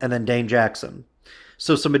 And then Dane Jackson.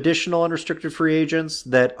 So some additional unrestricted free agents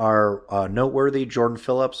that are noteworthy. Jordan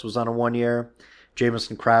Phillips was on a 1 year.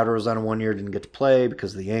 Jamison Crowder was on a 1 year, didn't get to play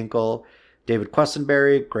because of the ankle. David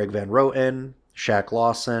Quessenberry, Greg Van Roten, Shaq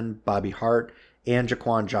Lawson, Bobby Hart, and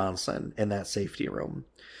Jaquan Johnson in that safety room.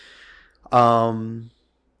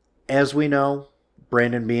 As we know,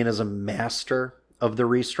 Brandon Beane is a master of the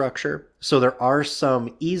restructure. So there are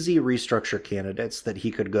some easy restructure candidates that he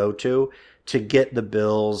could go to get the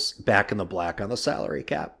Bills back in the black on the salary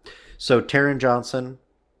cap. So Taron Johnson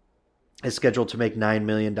is scheduled to make $9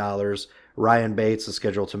 million. Ryan Bates is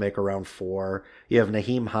scheduled to make around $4. You have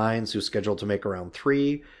Naheem Hines, who's scheduled to make around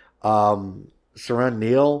 $3. Seren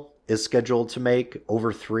Neal is scheduled to make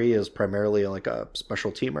over $3 as primarily like a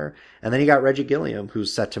special teamer. And then you got Reggie Gilliam,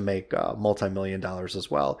 who's set to make multi-million dollars as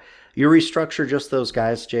well. You restructure just those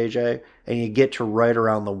guys, JJ, and you get to right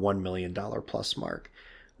around the $1 million plus mark.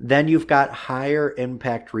 Then you've got higher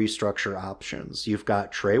impact restructure options. You've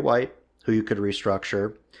got Trey White, who you could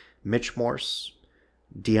restructure, Mitch Morse,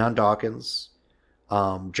 Deion Dawkins,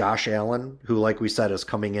 Josh Allen, who, like we said, is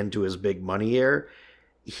coming into his big money year.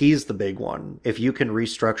 He's the big one. If you can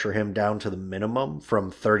restructure him down to the minimum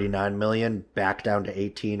from 39 million back down to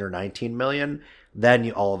 18 or 19 million,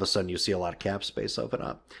 then all of a sudden you see a lot of cap space open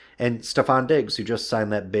up. And Stephon Diggs, who just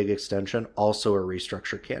signed that big extension, also a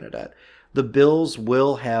restructure candidate. The Bills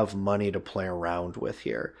will have money to play around with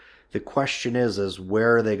here. The question is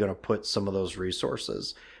where are they going to put some of those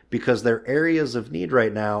resources? Because their areas of need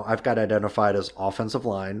right now, I've got identified as offensive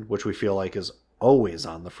line, which we feel like is always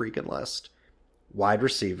on the freaking list. Wide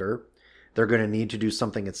receiver, they're going to need to do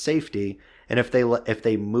something at safety, and if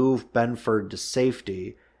they move Benford to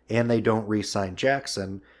safety and they don't re-sign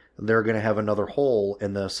Jackson, they're going to have another hole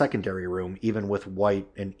in the secondary room, even with White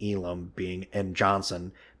and Elam and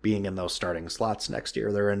Johnson being in those starting slots next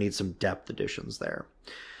year. They're going to need some depth additions there.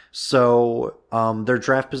 So their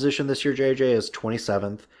draft position this year, JJ, is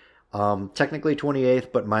 27th. Technically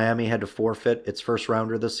 28th, but Miami had to forfeit its first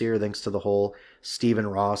rounder this year thanks to the whole Stephen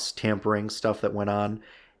Ross tampering stuff that went on.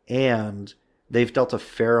 And they've dealt a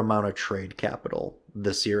fair amount of trade capital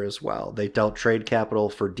this year as well. They dealt trade capital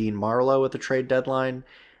for Dean Marlowe at the trade deadline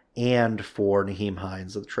and for Naheem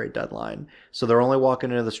Hines at the trade deadline. So they're only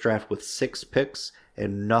walking into this draft with 6 picks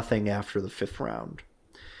and nothing after the 5th round.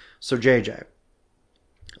 So JJ,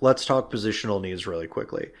 let's talk positional needs really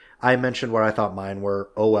quickly. I mentioned what I thought mine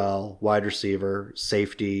were: OL, wide receiver,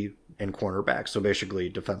 safety, and cornerback. So basically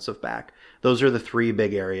defensive back. Those are the 3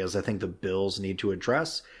 big areas I think the Bills need to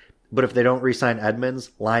address. But if they don't re-sign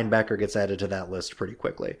Edmonds, linebacker gets added to that list pretty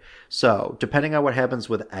quickly. So depending on what happens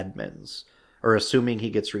with Edmonds, or assuming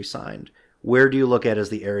he gets re-signed, where do you look at as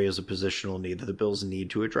the areas of positional need that the Bills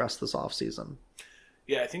need to address this offseason?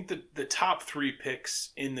 Yeah, I think the top 3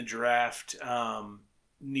 picks in the draft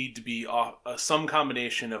need to be some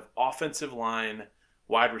combination of offensive line,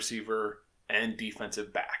 wide receiver, and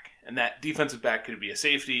defensive back. And that defensive back could be a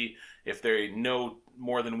safety. If they know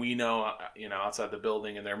more than we know, outside the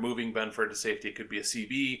building, and they're moving Benford to safety, it could be a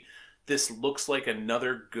CB. This looks like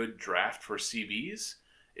another good draft for CBs.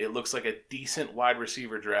 It looks like a decent wide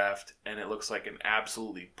receiver draft, and it looks like an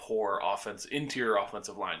absolutely poor interior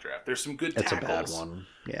offensive line draft. There's some good tackles. It's a bad one.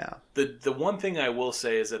 Yeah. The one thing I will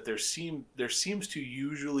say is that there seems to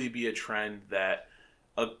usually be a trend that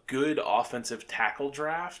a good offensive tackle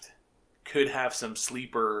draft could have some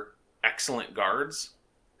sleeper excellent guards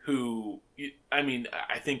who,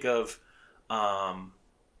 I think of,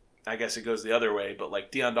 I guess it goes the other way, but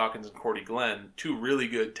like Deion Dawkins and Cordy Glenn, 2 really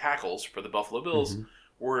good tackles for the Buffalo Bills,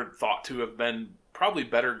 were thought to have been probably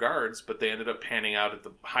better guards, but they ended up panning out at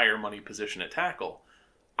the higher money position at tackle.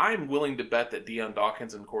 I'm willing to bet that Deion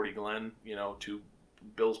Dawkins and Cordy Glenn, 2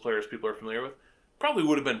 Bills players people are familiar with, probably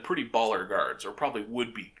would have been pretty baller guards, or probably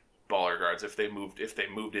would be baller guards if they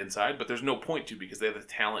moved inside, but there's no point to, because they have the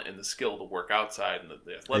talent and the skill to work outside and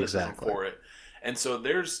the athleticism for it. And so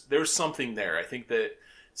there's something there. I think that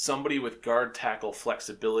somebody with guard tackle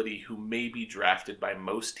flexibility who may be drafted by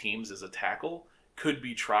most teams as a tackle could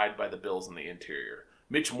be tried by the Bills in the interior.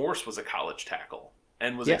 Mitch Morse was a college tackle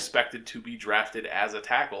and was expected to be drafted as a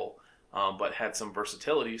tackle, but had some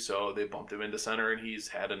versatility, so they bumped him into center, and he's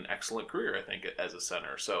had an excellent career, I think, as a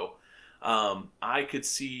center. So I could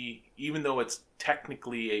see, even though it's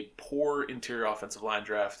technically a poor interior offensive line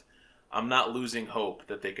draft, I'm not losing hope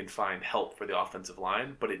that they can find help for the offensive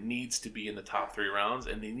line, but it needs to be in the top 3 rounds,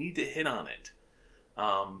 and they need to hit on it.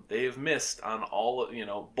 They have missed on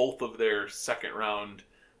both of their second round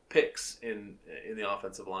picks in the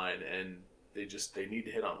offensive line, and they need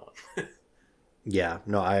to hit on one. Yeah,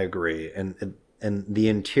 no, I agree. And the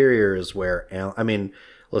interior is where,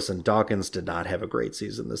 listen, Dawkins did not have a great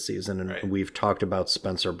season this season, and right. We've talked about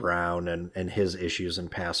Spencer Brown and his issues in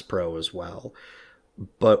pass pro as well.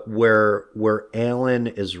 But where Allen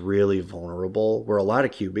is really vulnerable, where a lot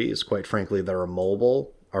of QBs, quite frankly, that are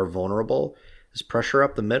mobile are vulnerable, is pressure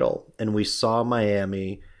up the middle. And we saw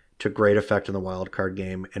Miami to great effect in the wild card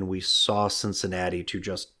game, and we saw Cincinnati to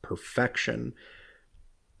just perfection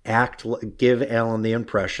give Allen the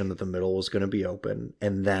impression that the middle was going to be open,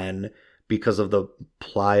 and then because of the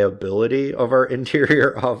pliability of our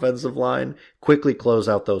interior offensive line, quickly close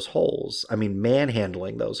out those holes. I mean,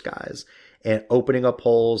 manhandling those guys and opening up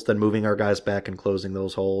holes, then moving our guys back and closing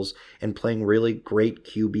those holes, and playing really great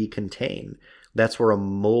QB contain. That's where a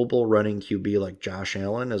mobile running QB like Josh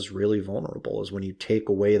Allen is really vulnerable, is when you take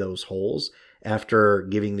away those holes after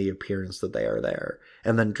giving the appearance that they are there.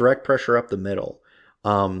 And then direct pressure up the middle.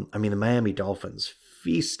 I mean, the Miami Dolphins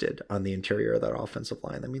feasted on the interior of that offensive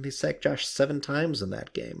line. I mean, they sacked Josh 7 times in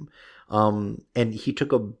that game. And he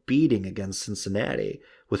took a beating against Cincinnati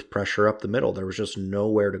with pressure up the middle. There was just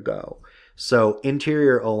nowhere to go. So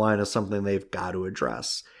interior O-line is something they've got to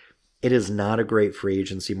address. It is not a great free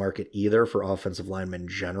agency market either for offensive linemen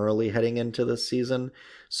generally heading into this season.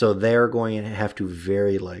 So they're going to have to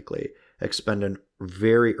very likely expend a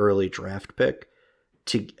very early draft pick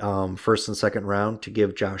to first and second round to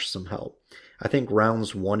give Josh some help. I think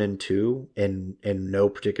rounds 1 and 2 in no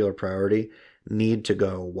particular priority need to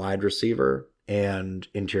go wide receiver and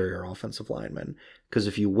interior offensive lineman. Because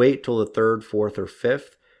if you wait till the 3rd, 4th, or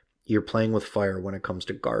 5th, you're playing with fire when it comes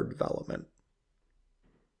to guard development.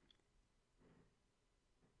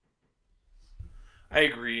 I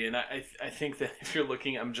agree, and I think that if you're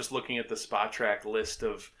looking, I'm just looking at the Spot Track list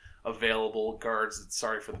of available guards.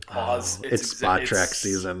 Sorry for the pause. It's Spot Track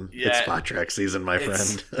season. Yeah, it's Spot Track season, my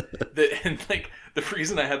friend. And like the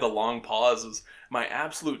reason I had the long pause was my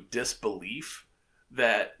absolute disbelief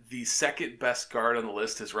that the second best guard on the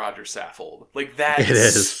list is Roger Saffold. Like that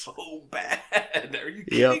is so bad. Are you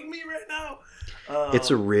kidding me right now? It's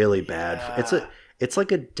a really bad. It's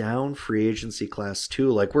like a down free agency class too.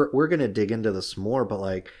 Like we're gonna dig into this more, but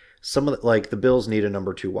like some of the Bills need a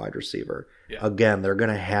number 2 wide receiver. Yeah. Again, they're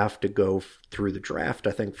gonna have to go through the draft,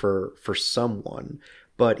 I think, for someone.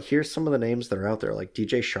 But here's some of the names that are out there, like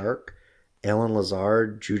DJ Shark, Alan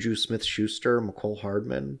Lazard, Juju Smith-Schuster, McCole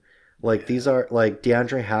Hardman. Like these are like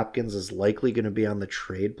DeAndre Hopkins is likely going to be on the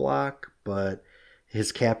trade block, but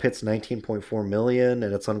his cap hits $19.4 million,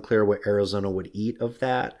 and it's unclear what Arizona would eat of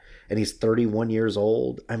that. And he's 31 years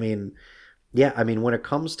old. I mean, when it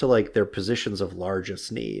comes to like their positions of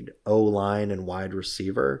largest need, O-line and wide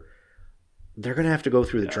receiver, they're going to have to go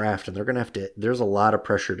through the draft, and they're going to have to. There's a lot of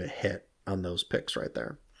pressure to hit on those picks right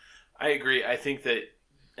there. I agree. I think that,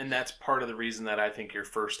 and that's part of the reason that I think your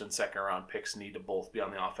first and second round picks need to both be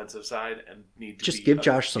on the offensive side and need to just give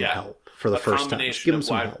Josh some help for the first time. Just give him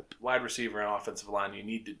some help. Wide receiver and offensive line, you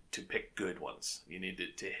need to pick good ones. You need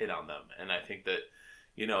to hit on them, and I think that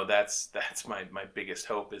that's my biggest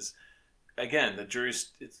hope is, again, the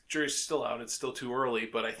jury's still out. It's still too early,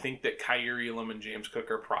 but I think that Kaiir Elam and James Cook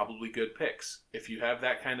are probably good picks. If you have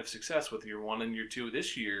that kind of success with your 1 and your 2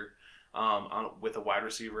 this year, with a wide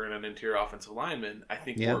receiver and an interior offensive lineman, I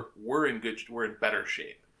think we're in better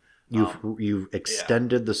shape. You've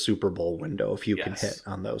extended the Super Bowl window if you can hit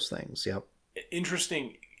on those things. Yep.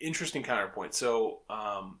 Interesting counterpoint. So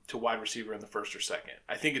to wide receiver in the first or second,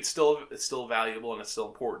 I think it's still valuable and it's still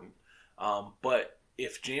important. But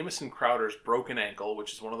if Jamison Crowder's broken ankle,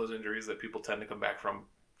 which is one of those injuries that people tend to come back from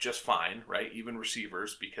just fine, right? Even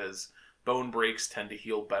receivers, because bone breaks tend to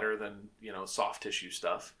heal better than soft tissue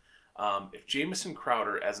stuff. If Jamison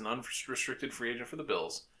Crowder, as an unrestricted free agent for the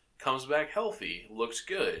Bills, comes back healthy, looks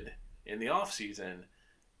good in the offseason,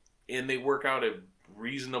 and they work out a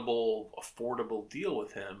reasonable, affordable deal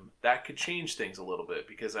with him, that could change things a little bit,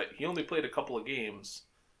 because he only played a couple of games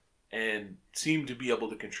and seemed to be able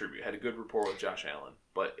to contribute. Had a good rapport with Josh Allen,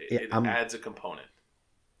 but it adds a component.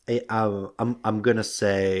 I'm going to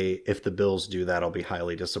say if the Bills do that, I'll be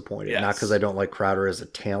highly disappointed. Yes. Not because I don't like Crowder as a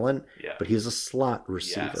talent, but he's a slot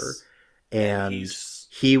receiver. Yes. And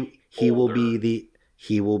he will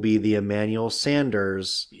be the Emmanuel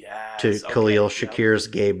Sanders to Khalil Shakir's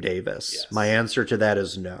Gabe Davis. Yes. My answer to that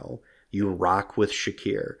is no. You rock with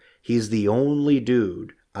Shakir. He's the only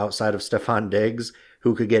dude outside of Stephon Diggs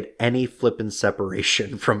who could get any flippin'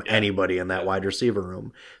 separation from anybody in that wide receiver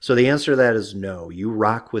room. So the answer to that is no. You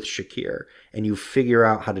rock with Shakir, and you figure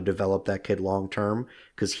out how to develop that kid long term,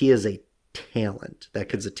 because he is a talent. That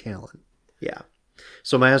kid's a talent. Yeah.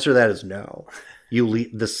 So my answer to that is no.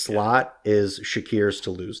 The slot is Shakir's to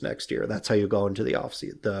lose next year. That's how you go into the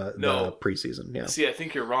offseason, the preseason. Yeah. See, I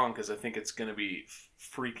think you're wrong, because I think it's going to be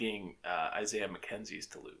freaking Isaiah McKenzie's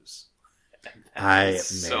to lose.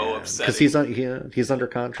 So upsetting, because he's under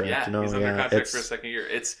contract. Yeah, he's under contract for a second year.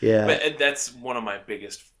 But that's one of my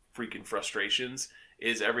biggest freaking frustrations.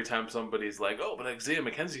 Is every time somebody's like, "Oh, but Isaiah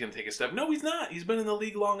McKenzie's going to take a step." No, he's not. He's been in the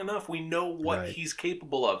league long enough. We know what he's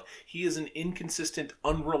capable of. He is an inconsistent,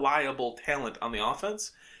 unreliable talent on the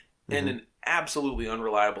offense. and an absolutely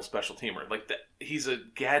unreliable special teamer. Like he's a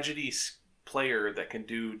gadgety player that can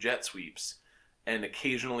do jet sweeps and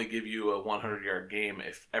occasionally give you a 100-yard game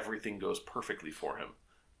if everything goes perfectly for him.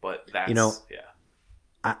 But that's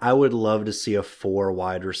I would love to see a 4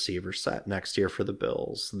 wide receiver set next year for the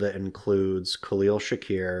Bills that includes Khalil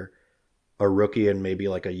Shakir, a rookie, and maybe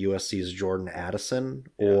like a USC's Jordan Addison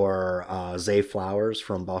or Zay Flowers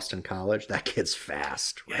from Boston College. That kid's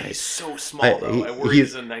fast, right? Yeah, he's so small, though. I worry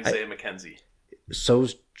he's an Isaiah McKenzie.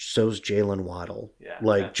 So's Jalen Waddle. Yeah,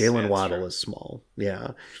 like Jalen Waddle is small.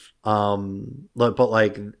 Yeah. But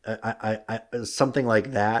like I something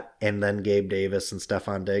like that, and then Gabe Davis and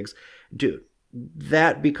Stephon Diggs, dude,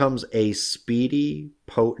 that becomes a speedy,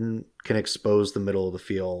 potent, can expose the middle of the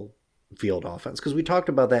field offense. Because we talked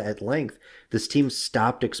about that at length. This team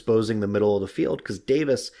stopped exposing the middle of the field because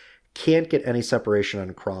Davis can't get any separation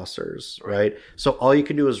on crossers, right? So all you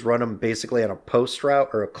can do is run him basically on a post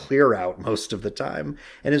route or a clear route most of the time,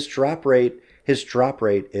 and his drop rate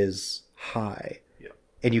is high.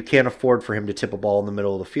 And you can't afford for him to tip a ball in the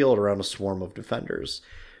middle of the field around a swarm of defenders.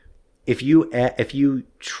 If you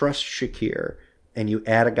trust Shakir and you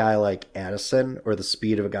add a guy like Addison or the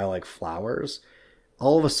speed of a guy like Flowers,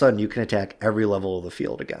 all of a sudden you can attack every level of the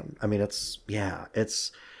field again. I mean, it's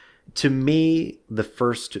to me the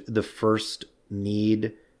first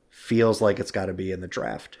need feels like it's got to be in the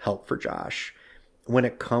draft. Help for Josh. When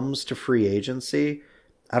it comes to free agency,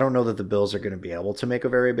 I don't know that the Bills are going to be able to make a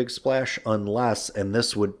very big splash unless, and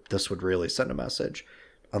this would really send a message,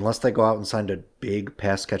 unless they go out and find a big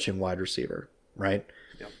pass-catching wide receiver, right?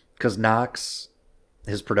 Because Knox,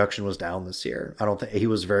 his production was down this year. I don't think he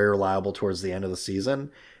was very reliable towards the end of the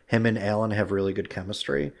season. Him and Allen have really good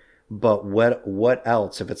chemistry. But what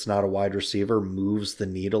else, if it's not a wide receiver, moves the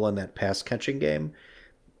needle in that pass-catching game?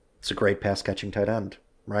 It's a great pass-catching tight end,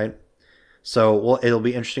 right? So, it'll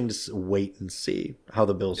be interesting to wait and see how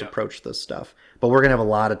the Bills approach this stuff. But we're going to have a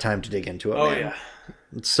lot of time to dig into it, man. Yeah.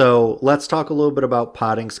 So, let's talk a little bit about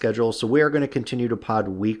podding schedule. So, we are going to continue to pod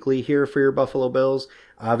weekly here for your Buffalo Bills.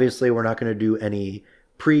 Obviously, we're not going to do any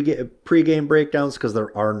pre-game breakdowns because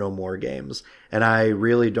there are no more games. And I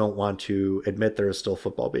really don't want to admit there is still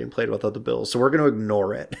football being played without the Bills. So we're going to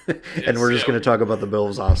ignore it. And we're just going to talk about the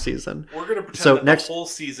Bills offseason. We're going to pretend that the whole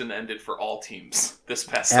season ended for all teams this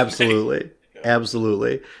past Sunday. Absolutely.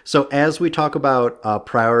 Absolutely. So as we talk about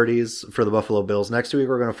priorities for the Buffalo Bills, next week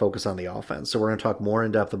we're going to focus on the offense. So we're going to talk more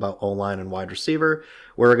in depth about O-line and wide receiver.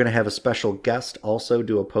 We're going to have a special guest also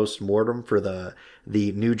do a postmortem for the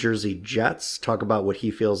New Jersey Jets, talk about what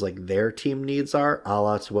he feels like their team needs are, a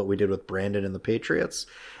la to what we did with Brandon and the Patriots.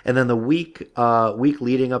 And then the week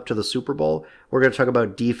leading up to the Super Bowl, we're going to talk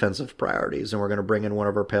about defensive priorities, and we're going to bring in one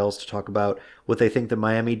of our pals to talk about what they think the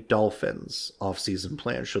Miami Dolphins offseason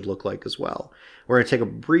plan should look like as well. We're going to take a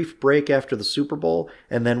brief break after the Super Bowl,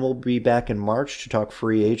 and then we'll be back in March to talk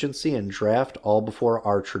free agency and draft, all before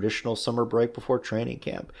our traditional summer break before training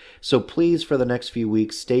camp. So please, for the next few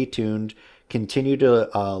weeks, stay tuned. Continue to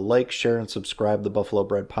like, share, and subscribe the Buffalo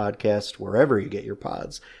Bred podcast wherever you get your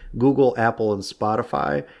pods. Google, Apple, and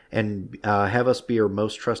Spotify, and have us be your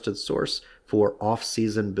most trusted source for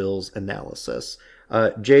off-season Bills analysis.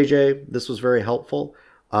 JJ, this was very helpful.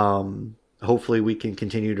 Hopefully we can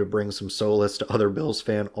continue to bring some solace to other Bills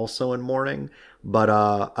fans also in mourning. But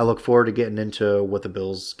I look forward to getting into what the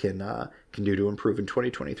Bills can do to improve in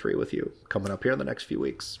 2023 with you coming up here in the next few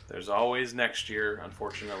weeks. There's always next year,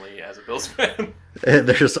 unfortunately, as a Bills fan.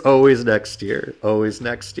 There's always next year. Always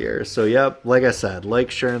next year. So, yep, like I said, like,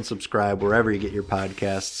 share, and subscribe wherever you get your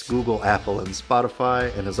podcasts. Google, Apple, and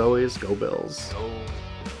Spotify. And as always, go Bills. Go.